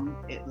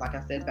 like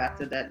I said, back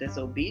to that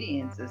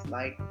disobedience, it's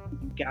like,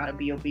 you gotta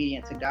be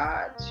obedient to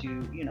God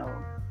to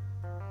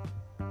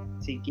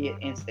get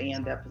and stay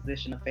in that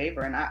position of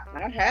favor. And I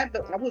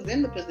was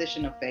in the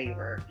position of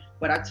favor,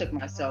 but I took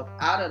myself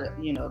out of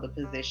the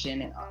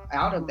position and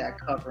out of that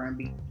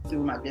covering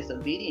through my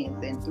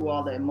disobedience and through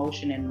all the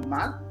emotion and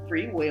my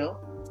free will.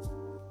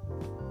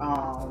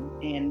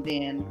 And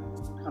then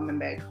coming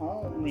back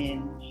home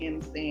and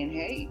him saying,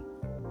 hey,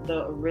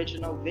 the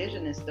original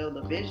vision is still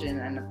the vision,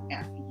 and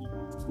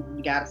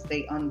you got to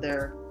stay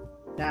under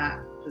that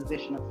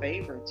position of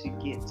favor to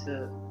get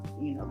to,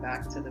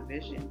 back to the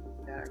vision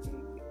that I gave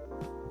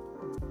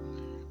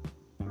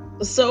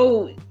you.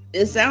 So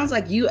it sounds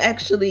like you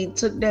actually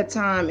took that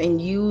time and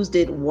used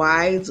it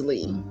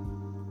wisely.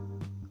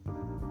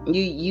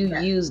 You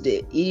used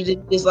it. You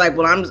did just like,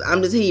 well, I'm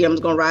just here. I'm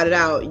just gonna ride it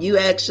out. You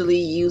actually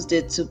used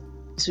it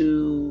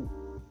to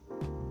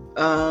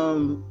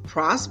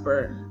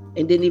prosper,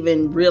 and didn't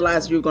even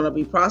realize you were going to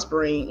be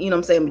prospering. You know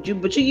what I'm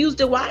saying? But you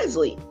used it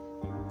wisely.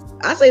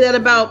 I say that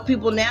about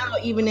people now,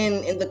 even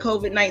in the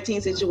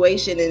COVID-19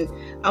 situation. And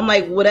I'm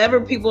like, whatever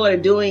people are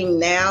doing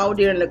now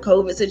during the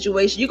COVID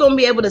situation, you're going to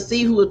be able to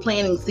see who is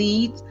planting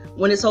seeds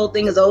when this whole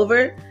thing is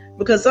over.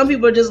 Because some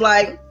people are just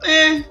like,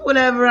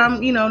 whatever.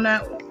 I'm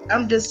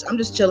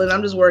just chilling.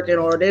 I'm just working.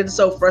 Or they're just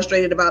so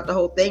frustrated about the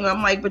whole thing.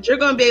 I'm like, but you're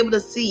going to be able to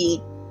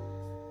see,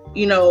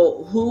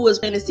 who was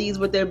planting seeds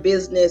with their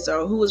business,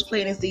 or who was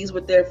planting seeds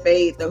with their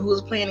faith, or who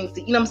was planting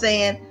seeds, you know what I'm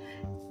saying?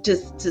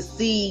 Just to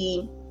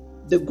see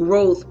the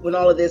growth when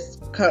all of this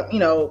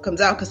comes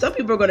out. Because some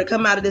people are going to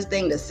come out of this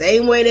thing the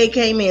same way they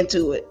came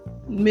into it.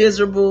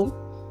 Miserable,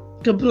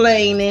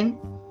 complaining,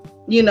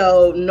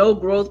 no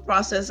growth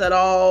process at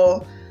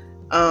all.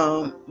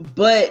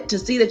 But to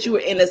see that you were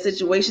in a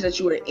situation that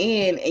you were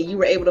in, and you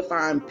were able to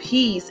find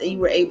peace, and you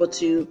were able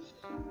to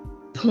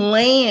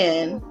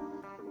plan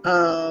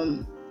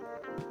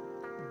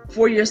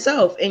for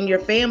yourself and your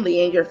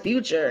family and your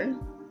future,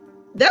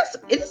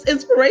 it's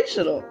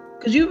inspirational,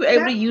 because you were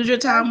able to use your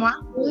time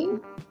wisely.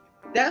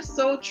 That's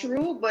so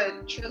true.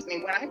 But trust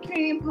me, when I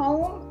came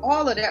home,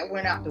 all of that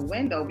went out the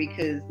window,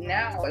 because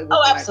now it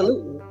was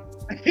absolutely.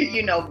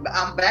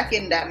 I'm back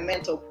in that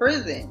mental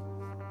prison.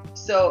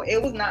 So it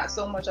was not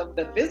so much of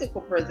the physical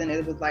prison,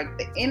 it was like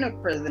the inner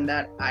prison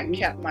that I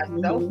kept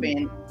myself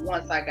in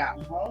once I got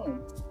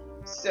home.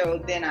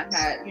 So then I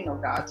had,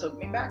 God took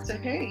me back to,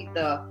 hey,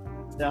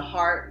 the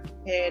heart,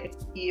 head,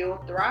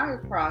 heal,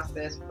 thrive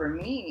process for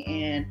me.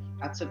 And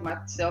I took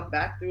myself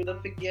back through the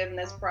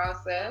forgiveness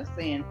process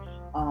and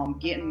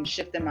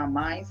shifting my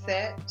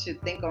mindset to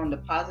think on the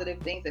positive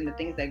things and the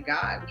things that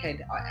God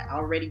had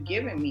already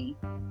given me,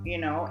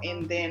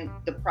 and then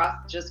the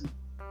process, just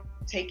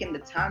taking the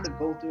time to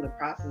go through the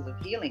process of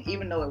healing,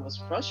 even though it was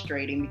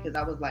frustrating, because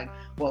I was like,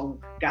 well,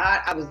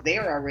 God, I was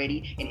there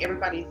already, and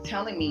everybody's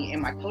telling me,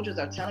 and my coaches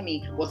are telling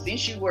me, well,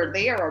 since you were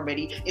there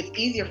already, it's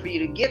easier for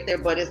you to get there.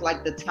 But it's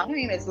like the time,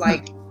 it's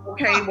like,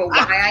 okay, well,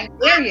 why I ain't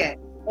there yet?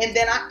 And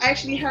then I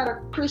actually had a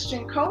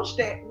Christian coach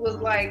that was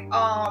like,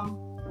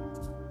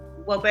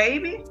 well,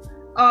 baby,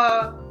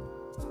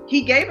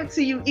 he gave it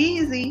to you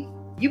easy.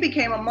 you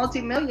became a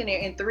multimillionaire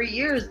in 3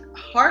 years.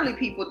 Hardly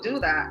people do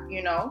that,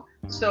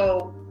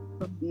 So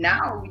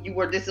now you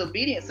were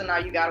disobedient, so now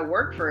you got to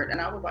work for it. And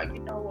I was like, you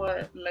know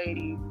what,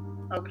 lady,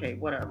 okay,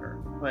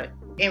 whatever. But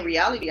in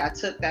reality, I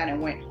took that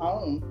and went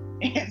home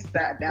and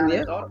sat down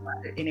and thought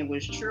about it, and it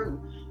was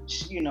true.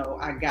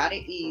 I got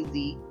it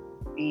easy,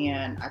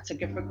 and I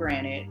took it for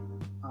granted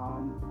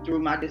through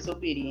my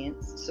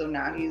disobedience. So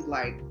now he's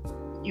like,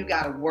 you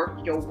got to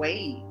work your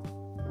way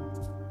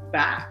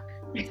back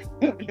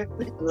to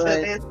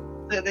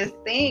this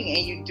thing,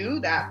 and you do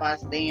that by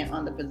staying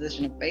on the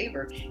position of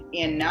favor.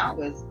 And now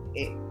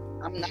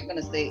I'm not going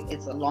to say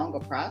it's a longer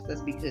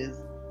process,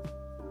 because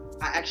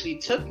I actually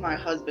took my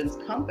husband's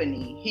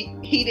company.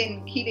 He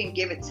didn't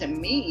give it to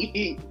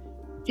me.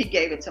 He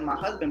gave it to my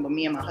husband, but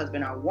me and my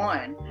husband are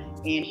one.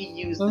 And he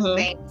used the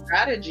same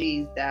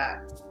strategies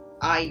that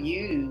I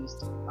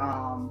used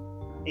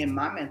in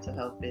my mental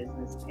health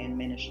business and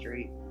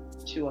ministry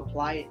to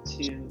apply it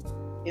to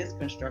his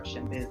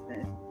construction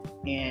business.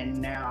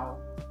 And now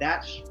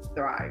that's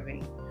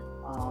thriving.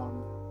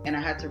 And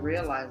I had to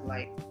realize,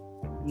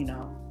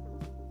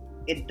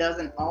 it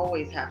doesn't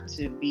always have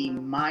to be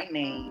my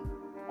name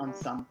on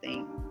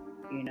something,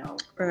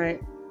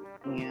 Right.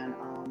 And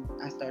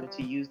I started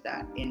to use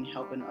that in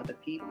helping other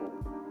people,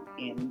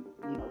 and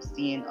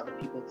seeing other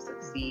people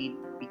succeed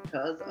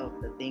because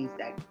of the things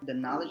that the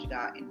knowledge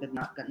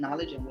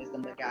knowledge and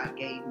wisdom that God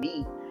gave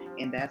me.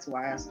 And that's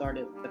why I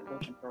started the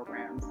coaching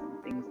programs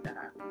and things that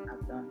I've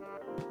done.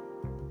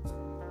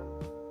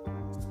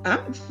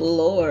 I'm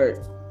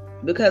floored,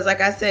 because like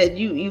I said,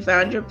 you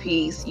found your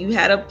peace, you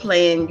had a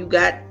plan, you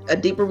got a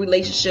deeper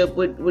relationship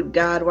with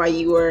God while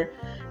you were,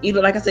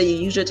 like I said, you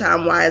used your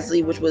time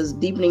wisely, which was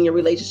deepening your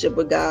relationship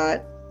with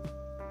God,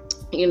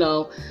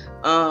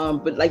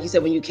 but like you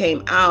said, when you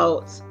came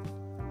out,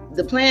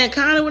 the plan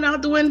kind of went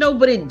out the window,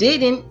 but it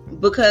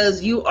didn't,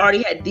 because you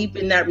already had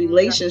deepened that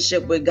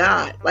relationship with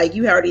God. Like,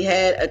 you already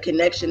had a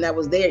connection that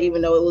was there,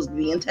 even though it was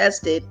being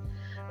tested,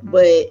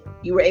 but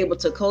you were able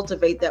to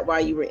cultivate that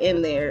while you were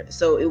in there.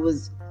 So it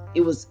was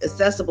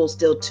accessible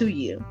still to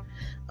you.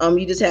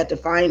 You just had to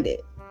find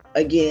it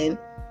again.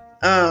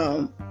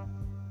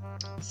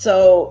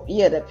 So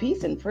yeah, the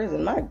peace in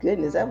prison, my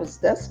goodness,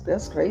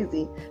 that's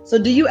crazy. So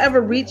do you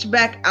ever reach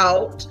back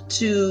out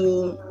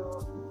to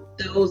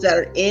those that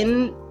are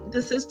in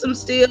the system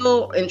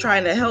still and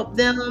trying to help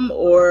them,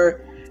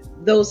 or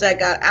those that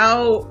got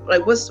out?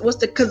 Like, what's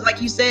the, because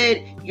like you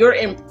said, you're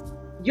in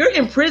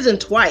prison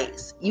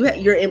twice.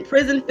 You're in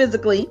prison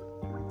physically,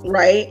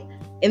 right?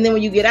 And then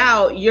when you get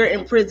out, you're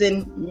in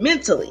prison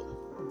mentally.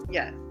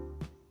 Yes.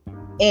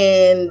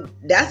 And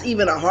that's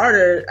even a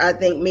harder, I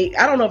think.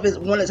 I don't know if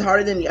one is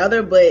harder than the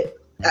other, but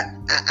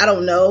I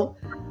don't know.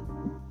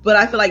 But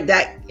I feel like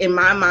that, in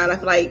my mind, I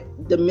feel like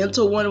the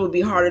mental one would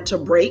be harder to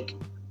break.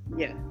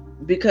 Yeah.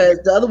 Because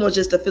the other one's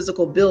just a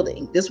physical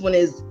building. This one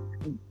is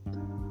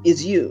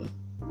you.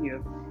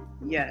 You.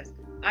 Yes.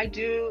 I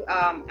do.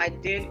 I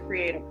did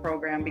create a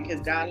program, because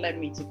God led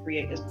me to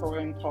create this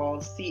program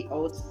called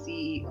CO to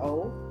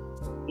CEO.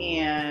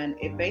 And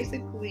it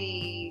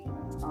basically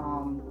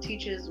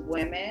teaches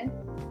women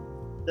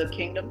the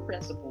kingdom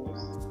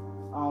principles.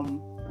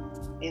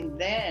 And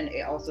then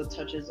it also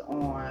touches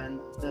on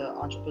the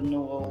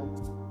entrepreneurial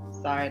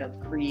side of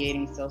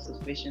creating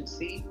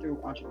self-sufficiency through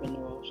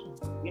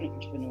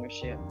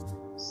entrepreneurship.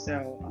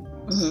 So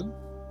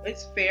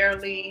it's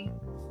fairly,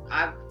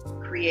 I've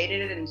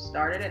created it and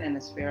started it, and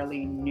it's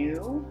fairly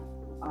new.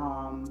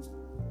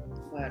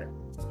 But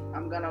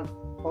I'm gonna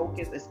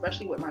focus,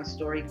 especially with my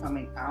story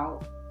coming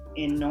out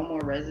in No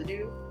More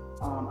Residue.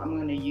 I'm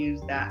going to use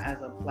that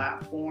as a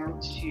platform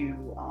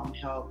to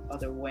help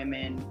other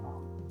women,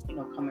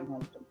 coming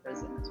home from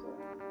prison as well.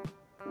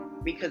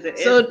 Because it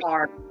is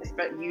hard,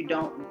 but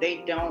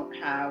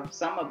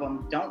some of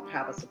them don't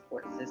have a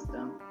support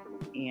system.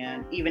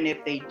 And even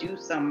if they do,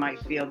 some might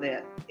feel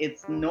that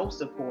it's no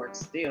support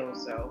still.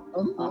 So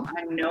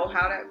I know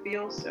how that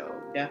feels. So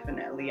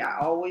definitely, I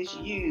always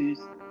use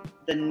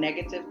the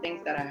negative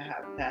things that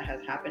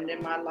has happened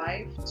in my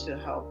life to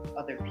help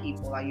other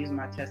people. I use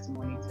my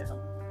testimony to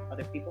help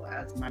other people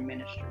as my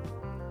ministry.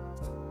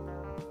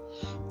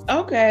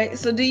 Okay,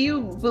 so do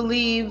you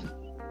believe,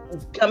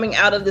 coming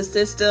out of the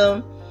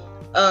system,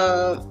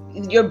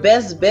 your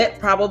best bet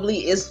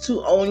probably is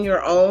to own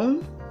your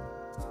own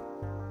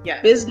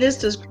business,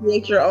 to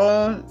create your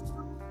own?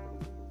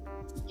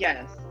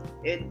 Yes,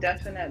 it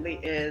definitely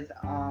is.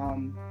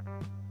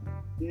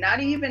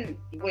 Not even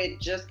with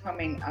just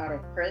coming out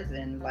of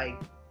prison, like,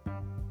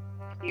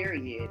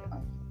 period.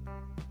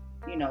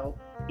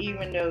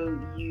 Even though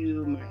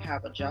you might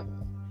have a job,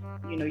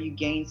 you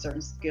gain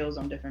certain skills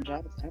on different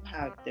jobs. I've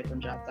had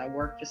different jobs. I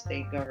worked for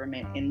state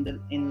government in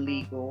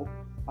legal.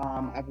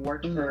 I've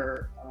worked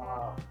for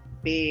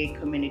big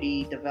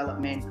community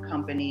development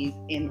companies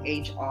in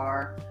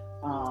HR.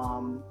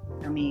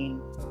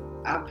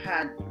 I've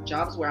had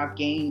jobs where I've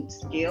gained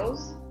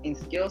skills and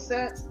skill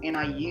sets, and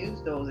I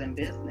use those in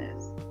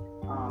business.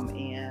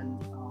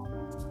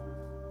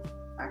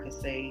 I could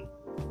say,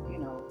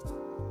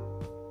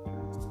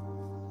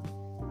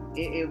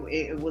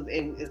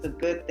 it's a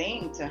good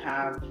thing to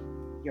have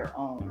your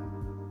own.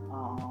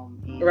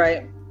 And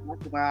Right.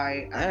 that's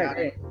why I I got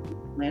agree.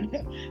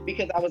 it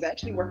because I was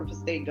actually working for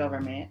state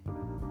government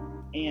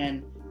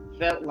and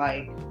felt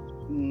like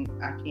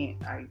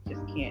I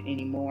just can't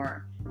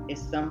anymore.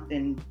 It's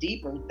something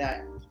deeper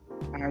that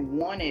I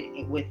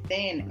wanted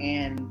within,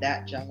 and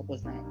that job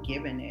was not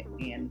giving it.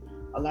 And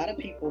a lot of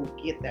people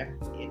get that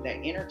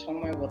inner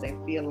turmoil where they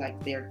feel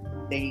like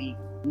they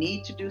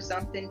need to do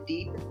something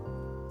deep,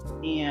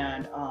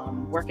 and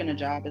working a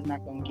job is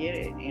not going to get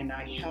it. And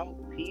I help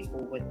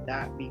people with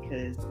that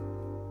because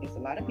it's a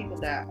lot of people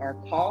that are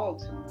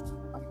called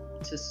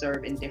to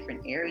serve in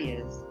different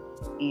areas,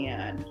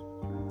 and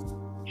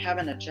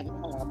having a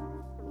job,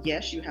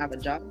 yes, you have a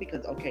job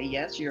because, okay,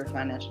 yes, you're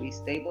financially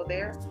stable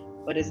there,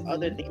 but it's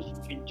other things you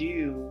can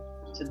do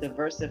to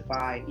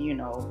diversify,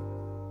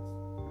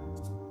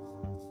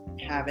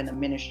 having a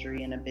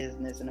ministry and a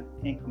business and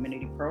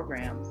community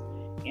programs.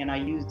 And I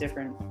use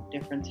different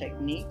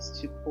techniques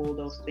to pull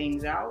those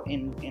things out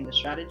in the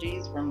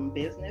strategies from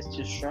business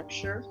to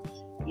structure,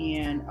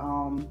 and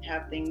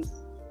have things,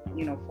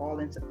 fall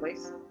into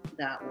place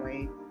that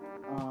way.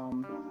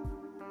 Um,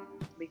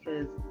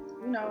 because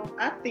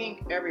I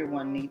think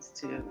everyone needs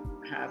to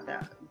have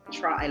that,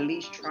 try, at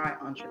least try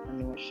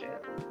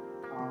entrepreneurship.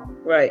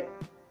 Right.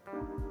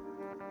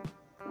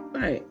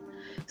 Right.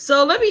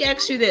 So let me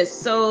ask you this.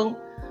 So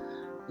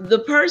the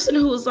person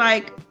who's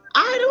like,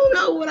 I don't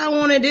know what I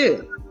want to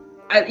do.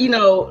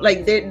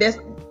 Like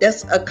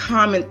that's a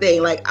common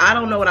thing. Like, I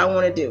don't know what I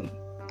want to do.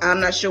 I'm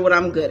not sure what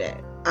I'm good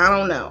at. I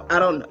don't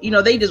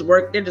know. They just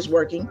work. They're just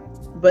working,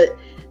 but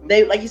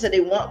they, like you said,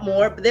 they want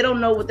more, but they don't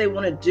know what they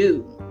want to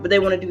do. But they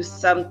want to do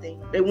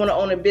something. They want to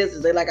own a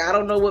business. They're like, I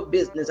don't know what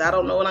business. I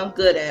don't know what I'm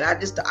good at.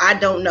 I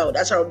don't know.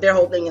 That's their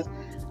whole thing is,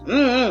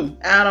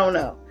 I don't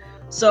know.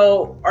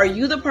 So are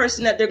you the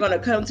person that they're going to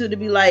come to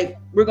be like,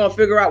 we're going to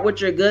figure out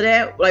what you're good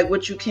at, like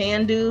what you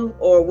can do,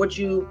 or what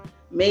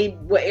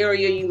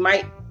area you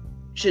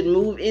should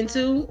move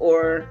into,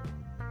 or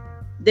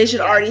they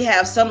should already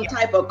have some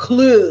type of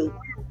clue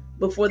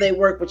before they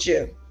work with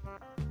you?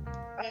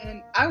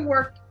 I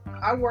work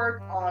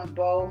on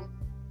both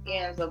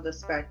ends of the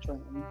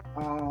spectrum.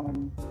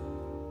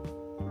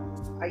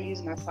 I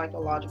use my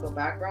psychological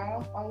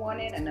background on one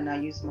end, and then I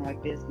use my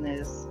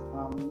business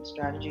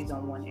strategies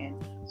on one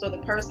end. So the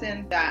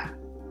person that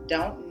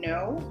don't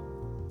know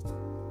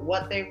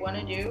what they want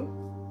to do,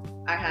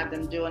 I have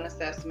them do an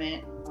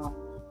assessment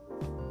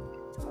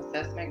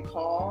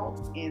call,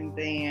 and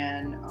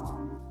then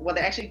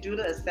they actually do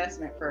the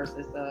assessment first.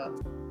 It's a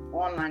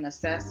online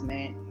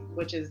assessment,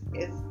 which is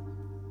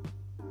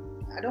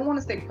I don't want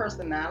to say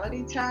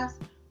personality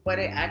test, but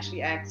it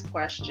actually asks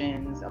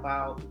questions,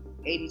 about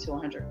 80 to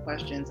 100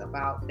 questions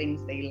about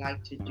things they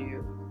like to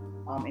do,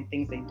 and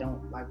things they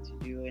don't like to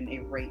do, and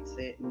it rates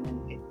it, and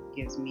then it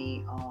gives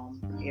me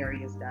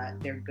areas that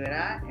they're good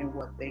at and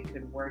what they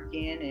could work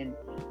in, and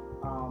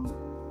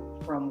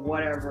from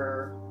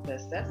whatever the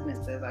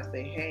assessment says, I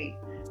say, hey,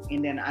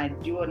 and then I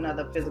do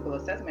another physical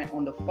assessment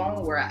on the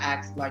phone where I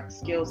ask like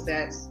skill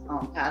sets,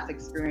 past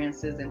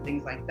experiences, and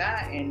things like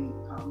that, and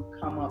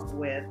come up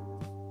with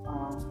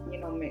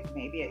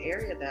maybe an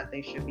area that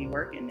they should be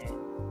working in.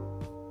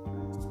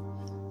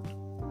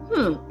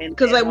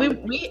 Because like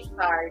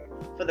sorry,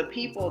 for the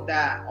people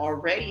that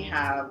already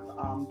have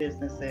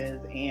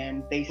businesses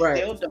and they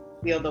still don't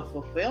feel the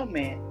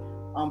fulfillment.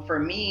 For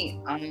me,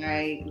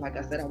 like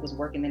I said, I was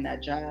working in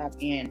that job,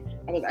 and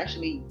I was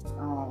actually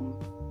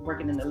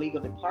working in the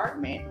legal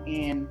department.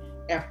 And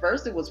at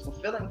first, it was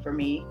fulfilling for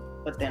me,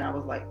 but then I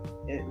was like,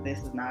 this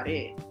is not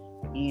it.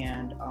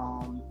 And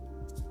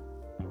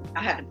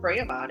I had to pray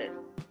about it.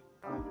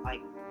 Like,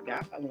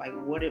 God, I'm like,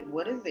 what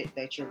is it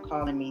that you're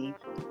calling me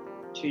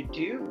to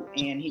do?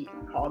 And he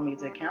called me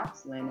to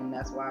counseling, and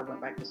that's why I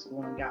went back to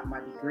school and got my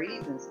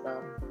degrees and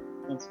stuff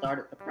and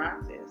started the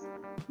practice.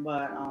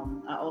 But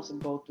I also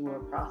go through a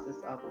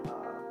process of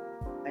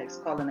it's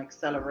called an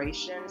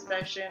acceleration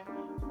session,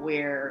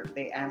 where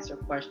they answer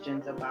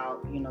questions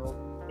about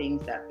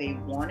things that they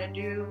want to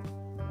do,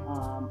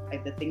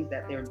 like the things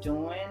that they're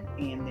doing,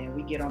 and then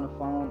we get on the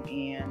phone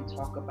and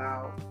talk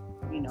about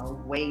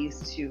ways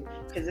to,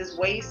 because there's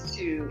ways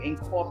to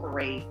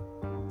incorporate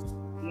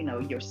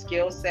your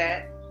skill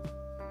set.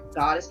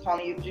 God is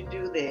calling you to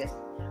do this,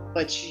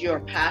 but your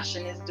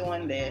passion is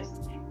doing this,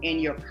 and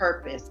your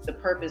purpose. The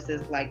purpose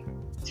is like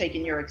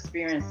taking your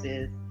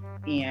experiences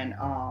and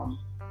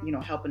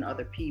helping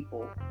other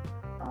people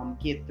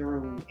get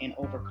through and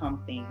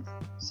overcome things.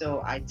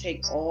 So I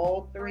take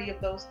all three of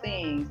those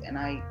things and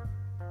I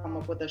come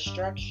up with a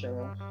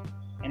structure,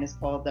 and it's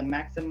called the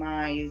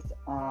Maximize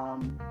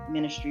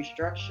Ministry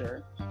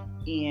Structure.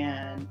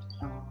 And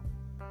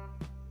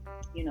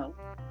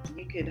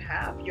you could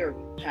have your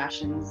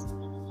passions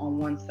on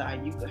one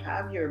side, you could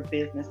have your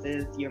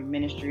businesses, your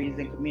ministries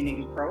and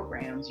community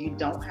programs. You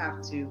don't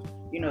have to,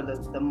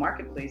 the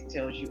marketplace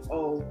tells you,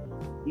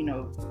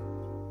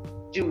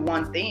 do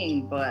one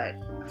thing. But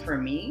for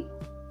me,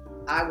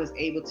 I was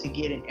able to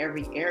get in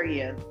every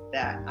area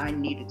that I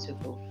needed to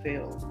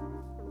fulfill.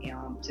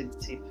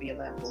 to feel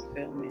that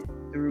fulfillment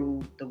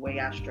through the way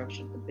I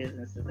structured the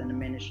businesses and the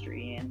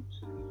ministry and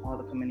all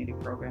the community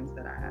programs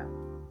that I have.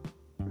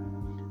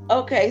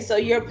 Okay, so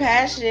your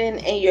passion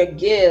and your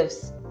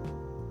gifts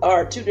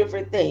are two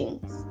different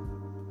things.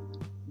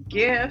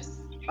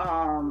 Gifts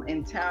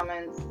and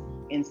talents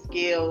and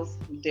skills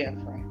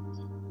different.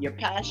 Your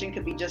passion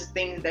could be just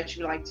things that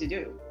you like to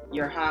do.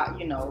 Your how,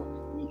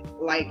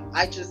 like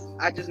I just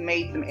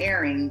made some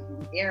earrings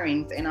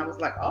and I was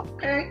like,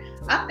 okay,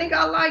 I think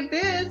I like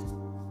this.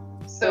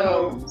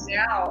 So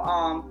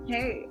now,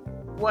 hey,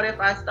 what if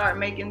I start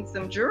making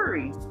some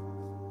jewelry?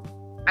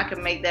 I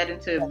can make that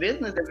into a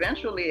business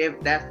eventually if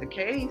that's the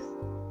case.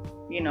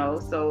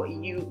 So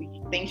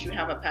things you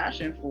have a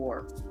passion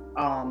for.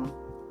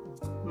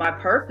 My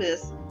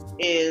purpose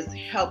is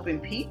helping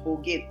people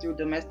get through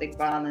domestic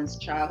violence,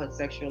 childhood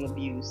sexual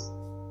abuse,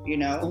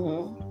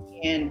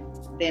 and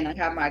then I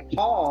have my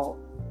call,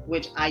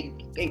 which I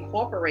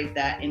incorporate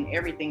that in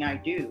everything I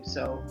do.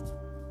 So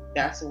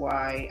that's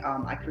why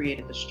I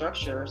created the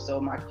structure. So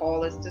my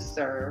call is to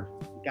serve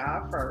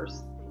God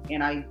first.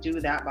 And I do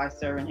that by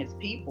serving his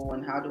people.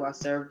 And how do I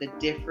serve the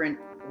different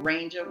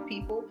range of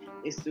people?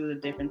 Is through the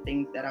different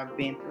things that I've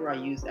been through. I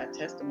use that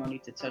testimony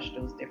to touch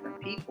those different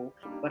people.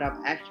 But I've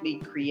actually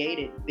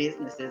created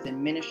businesses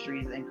and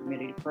ministries and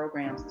community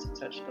programs to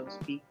touch those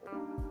people.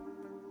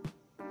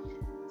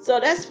 So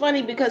that's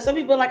funny because some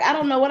people are like, I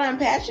don't know what I'm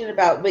passionate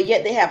about, but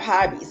yet they have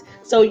hobbies.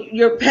 So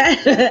your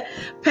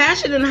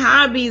passion and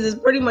hobbies is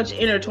pretty much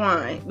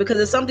intertwined because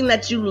it's something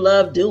that you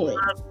love doing.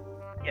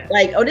 Yeah.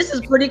 Like, oh, this is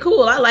pretty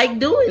cool. I like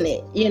doing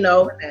it,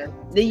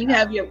 Then you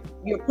have your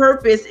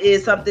purpose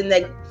is something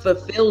that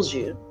fulfills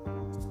you.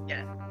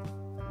 Yeah.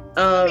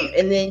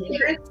 And then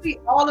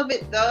all of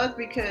it does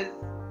because,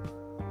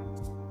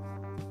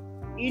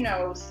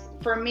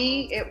 for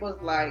me, it was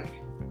like,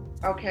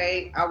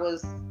 okay, I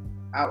was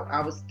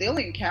still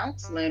in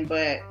counseling,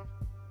 but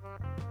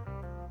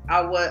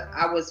I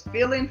was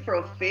feeling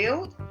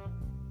fulfilled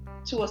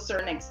to a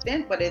certain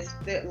extent, but it's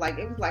still like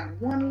it was like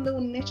one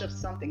little niche of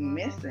something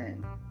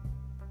missing.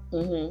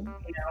 And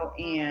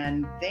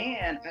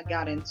then I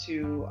got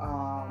into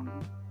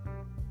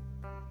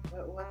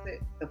what was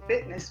it? The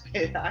fitness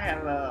bit. I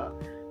have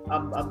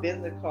a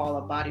business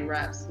called A Body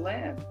Wrap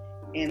Slim,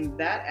 and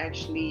that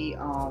actually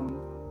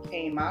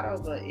came out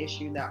of an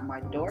issue that my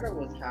daughter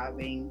was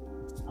having.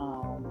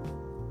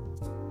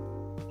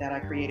 That I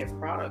created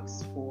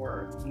products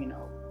for,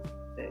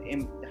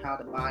 how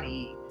the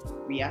body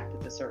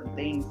reacted to certain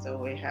things.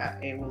 So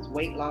it was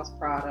weight loss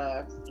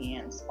products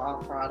and spa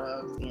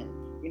products and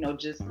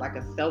just like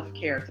a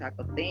self-care type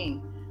of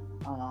thing,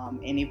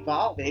 and it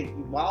evolved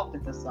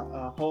into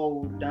a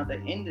whole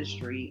other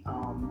industry,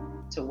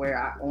 to where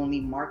I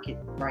only market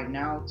right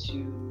now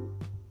to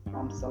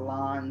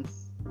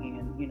salons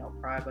and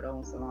private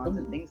owned salons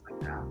and things like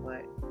that.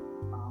 But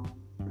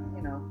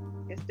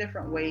it's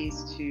different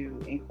ways to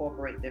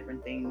incorporate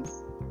different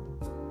things,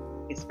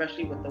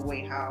 especially with the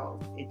way how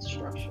it's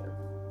structured.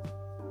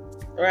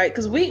 Right,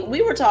 because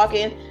we were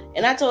talking,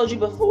 and I told you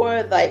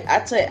before, like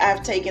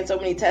I've taken so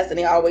many tests, and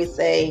they always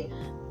say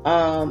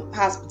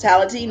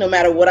hospitality. No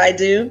matter what I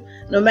do,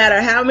 no matter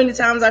how many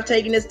times I've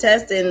taken this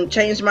test and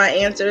changed my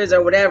answers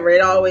or whatever,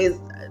 it always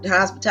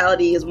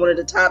hospitality is one of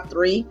the top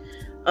 3.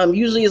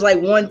 Usually it's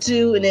like 1,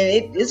 2, and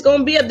then it's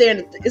gonna be up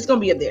there. It's gonna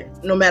be up there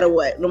no matter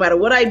what. No matter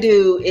what I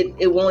do,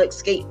 it won't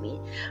escape me.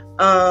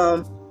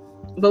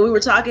 But we were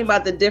talking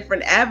about the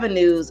different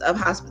avenues of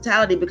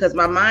hospitality because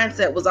my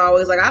mindset was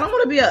always like, I don't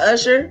want to be an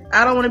usher.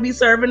 I don't want to be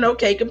serving no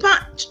cake and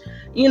punch,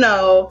 in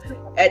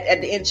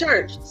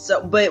church.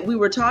 So, but we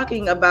were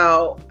talking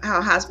about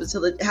how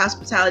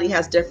hospitality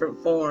has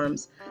different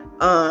forms,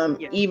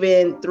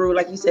 even through,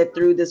 like you said,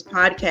 through this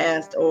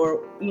podcast,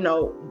 or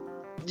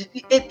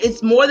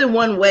it's more than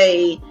one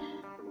way.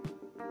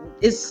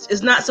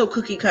 It's not so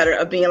cookie cutter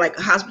of being like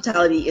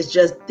hospitality is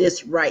just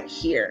this right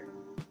here,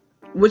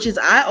 which is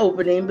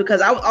eye-opening because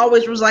I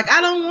always was like,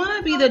 I don't want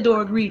to be the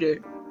door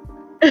greeter.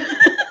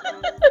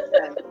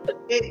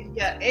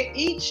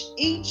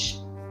 Each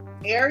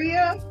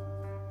area,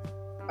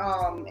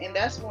 and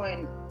that's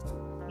when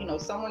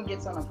someone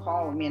gets on a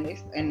call with me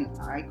and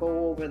I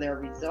go over their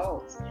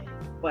results,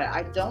 but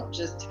I don't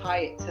just tie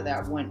it to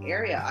that one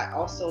area. I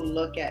also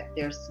look at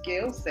their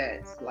skill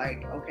sets.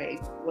 Like, okay,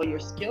 well, your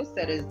skill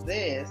set is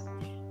this,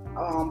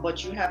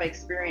 but you have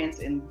experience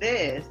in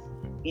this,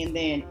 and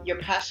then you're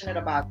passionate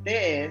about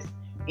this,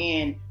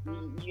 and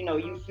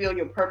you feel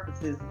your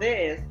purpose is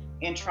this,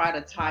 and try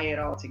to tie it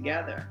all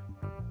together.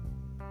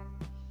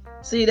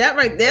 See that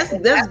right? That's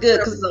good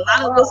because a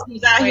lot of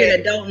listeners out here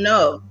that don't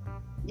know.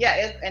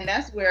 Yeah, and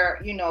that's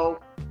where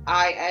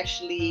I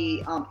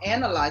actually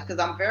analyze, because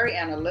I'm very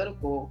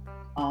analytical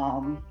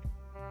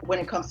when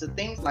it comes to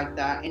things like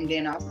that, and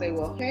then I'll say,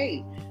 well,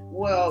 hey,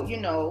 well,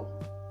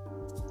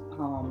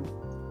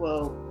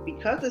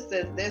 because it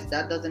says this,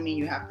 that doesn't mean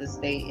you have to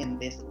stay in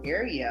this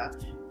area.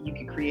 You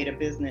can create a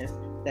business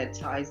that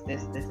ties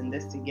this, and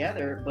this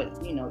together,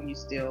 but you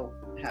still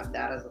have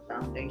that as a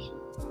foundation.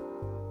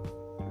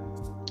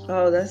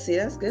 Oh, that's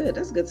good.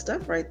 That's good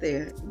stuff right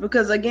there.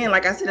 Because again,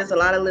 like I said, there's a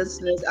lot of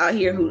listeners out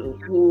here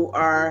who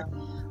are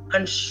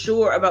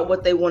unsure about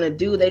what they want to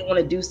do. They want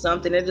to do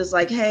something. They're just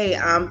like, hey,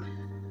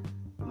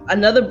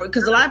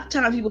 because a lot of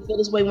times people feel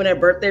this way when their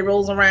birthday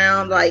rolls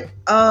around, like,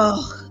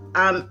 oh,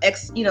 I'm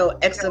X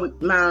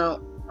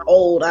amount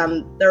old,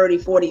 I'm 30,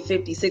 40,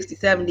 50, 60,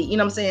 70, you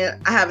know what I'm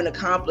saying? I haven't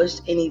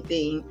accomplished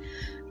anything.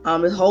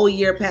 This whole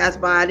year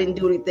passed by, I didn't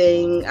do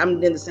anything.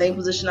 I'm in the same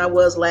position I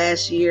was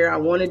last year. I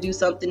want to do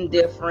something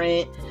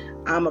different.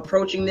 I'm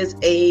approaching this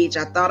age.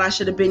 I thought I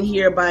should have been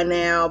here by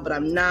now, but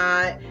I'm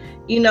not.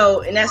 And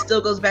that still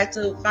goes back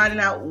to finding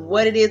out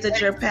what it is that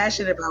you're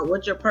passionate about,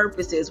 what your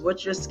purpose is,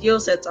 what your skill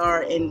sets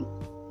are, and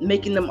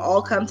making them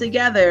all come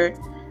together.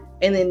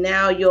 And then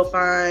now you'll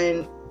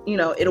find,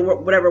 it'll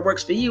work, whatever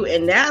works for you.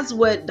 And that's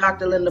what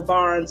Dr. Linda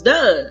Barnes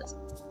does.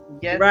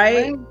 Yes,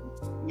 right?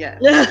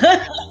 Yes.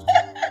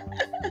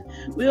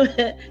 We'll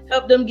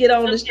help them get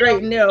on the straight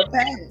and narrow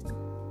path.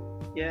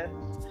 Yes.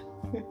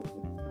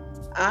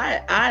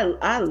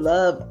 I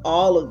love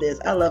all of this.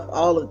 I love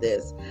all of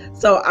this.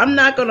 So I'm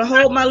not going to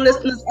hold my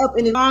listeners up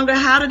any longer.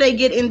 How do they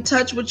get in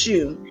touch with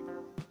you?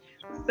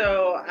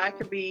 So I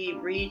could be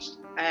reached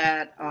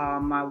at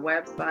my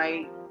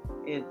website.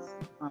 It's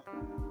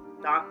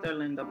Dr.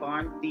 Linda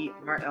Barnes,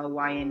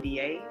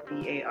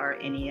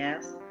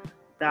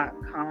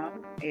 DrLyndaBarnes.com.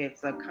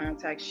 It's a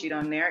contact sheet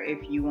on there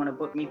if you want to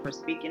book me for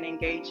speaking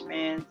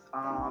engagements,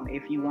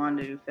 if you want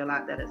to fill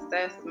out that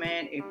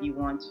assessment, if you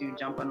want to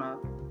jump on a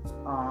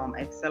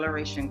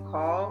acceleration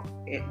call,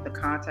 the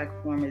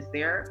contact form is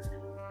there.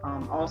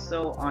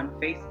 Also on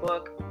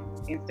Facebook,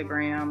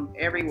 Instagram,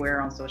 everywhere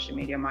on social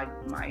media, my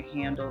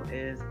handle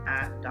is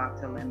at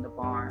Dr. Linda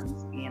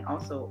Barnes. And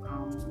also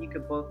you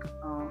could book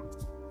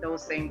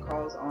those same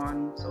calls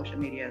on social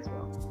media as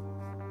well.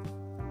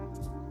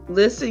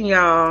 Listen,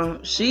 y'all,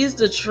 she's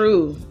the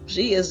truth.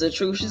 She is the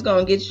truth. She's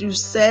going to get you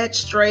set,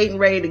 straight, and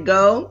ready to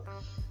go.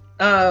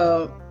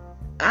 I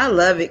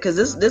love it because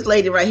this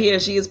lady right here,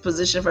 she is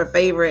positioned for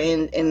favor,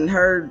 and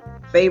her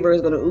favor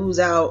is going to ooze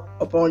out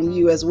upon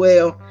you as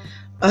well,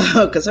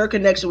 because her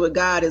connection with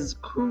God is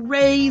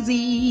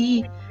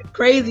crazy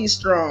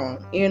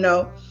strong,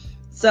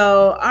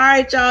 So, all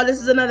right, y'all,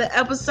 this is another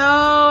episode.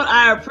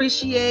 I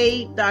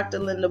appreciate Dr.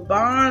 Linda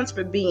Barnes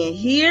for being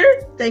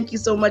here. Thank you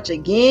so much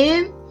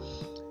again.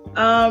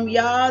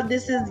 Y'all,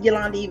 this is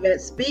Yolanda Yvette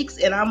Speaks,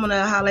 and I'm going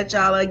to holler at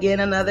y'all again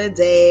another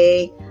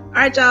day. All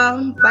right,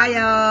 y'all. Bye,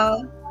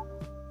 y'all.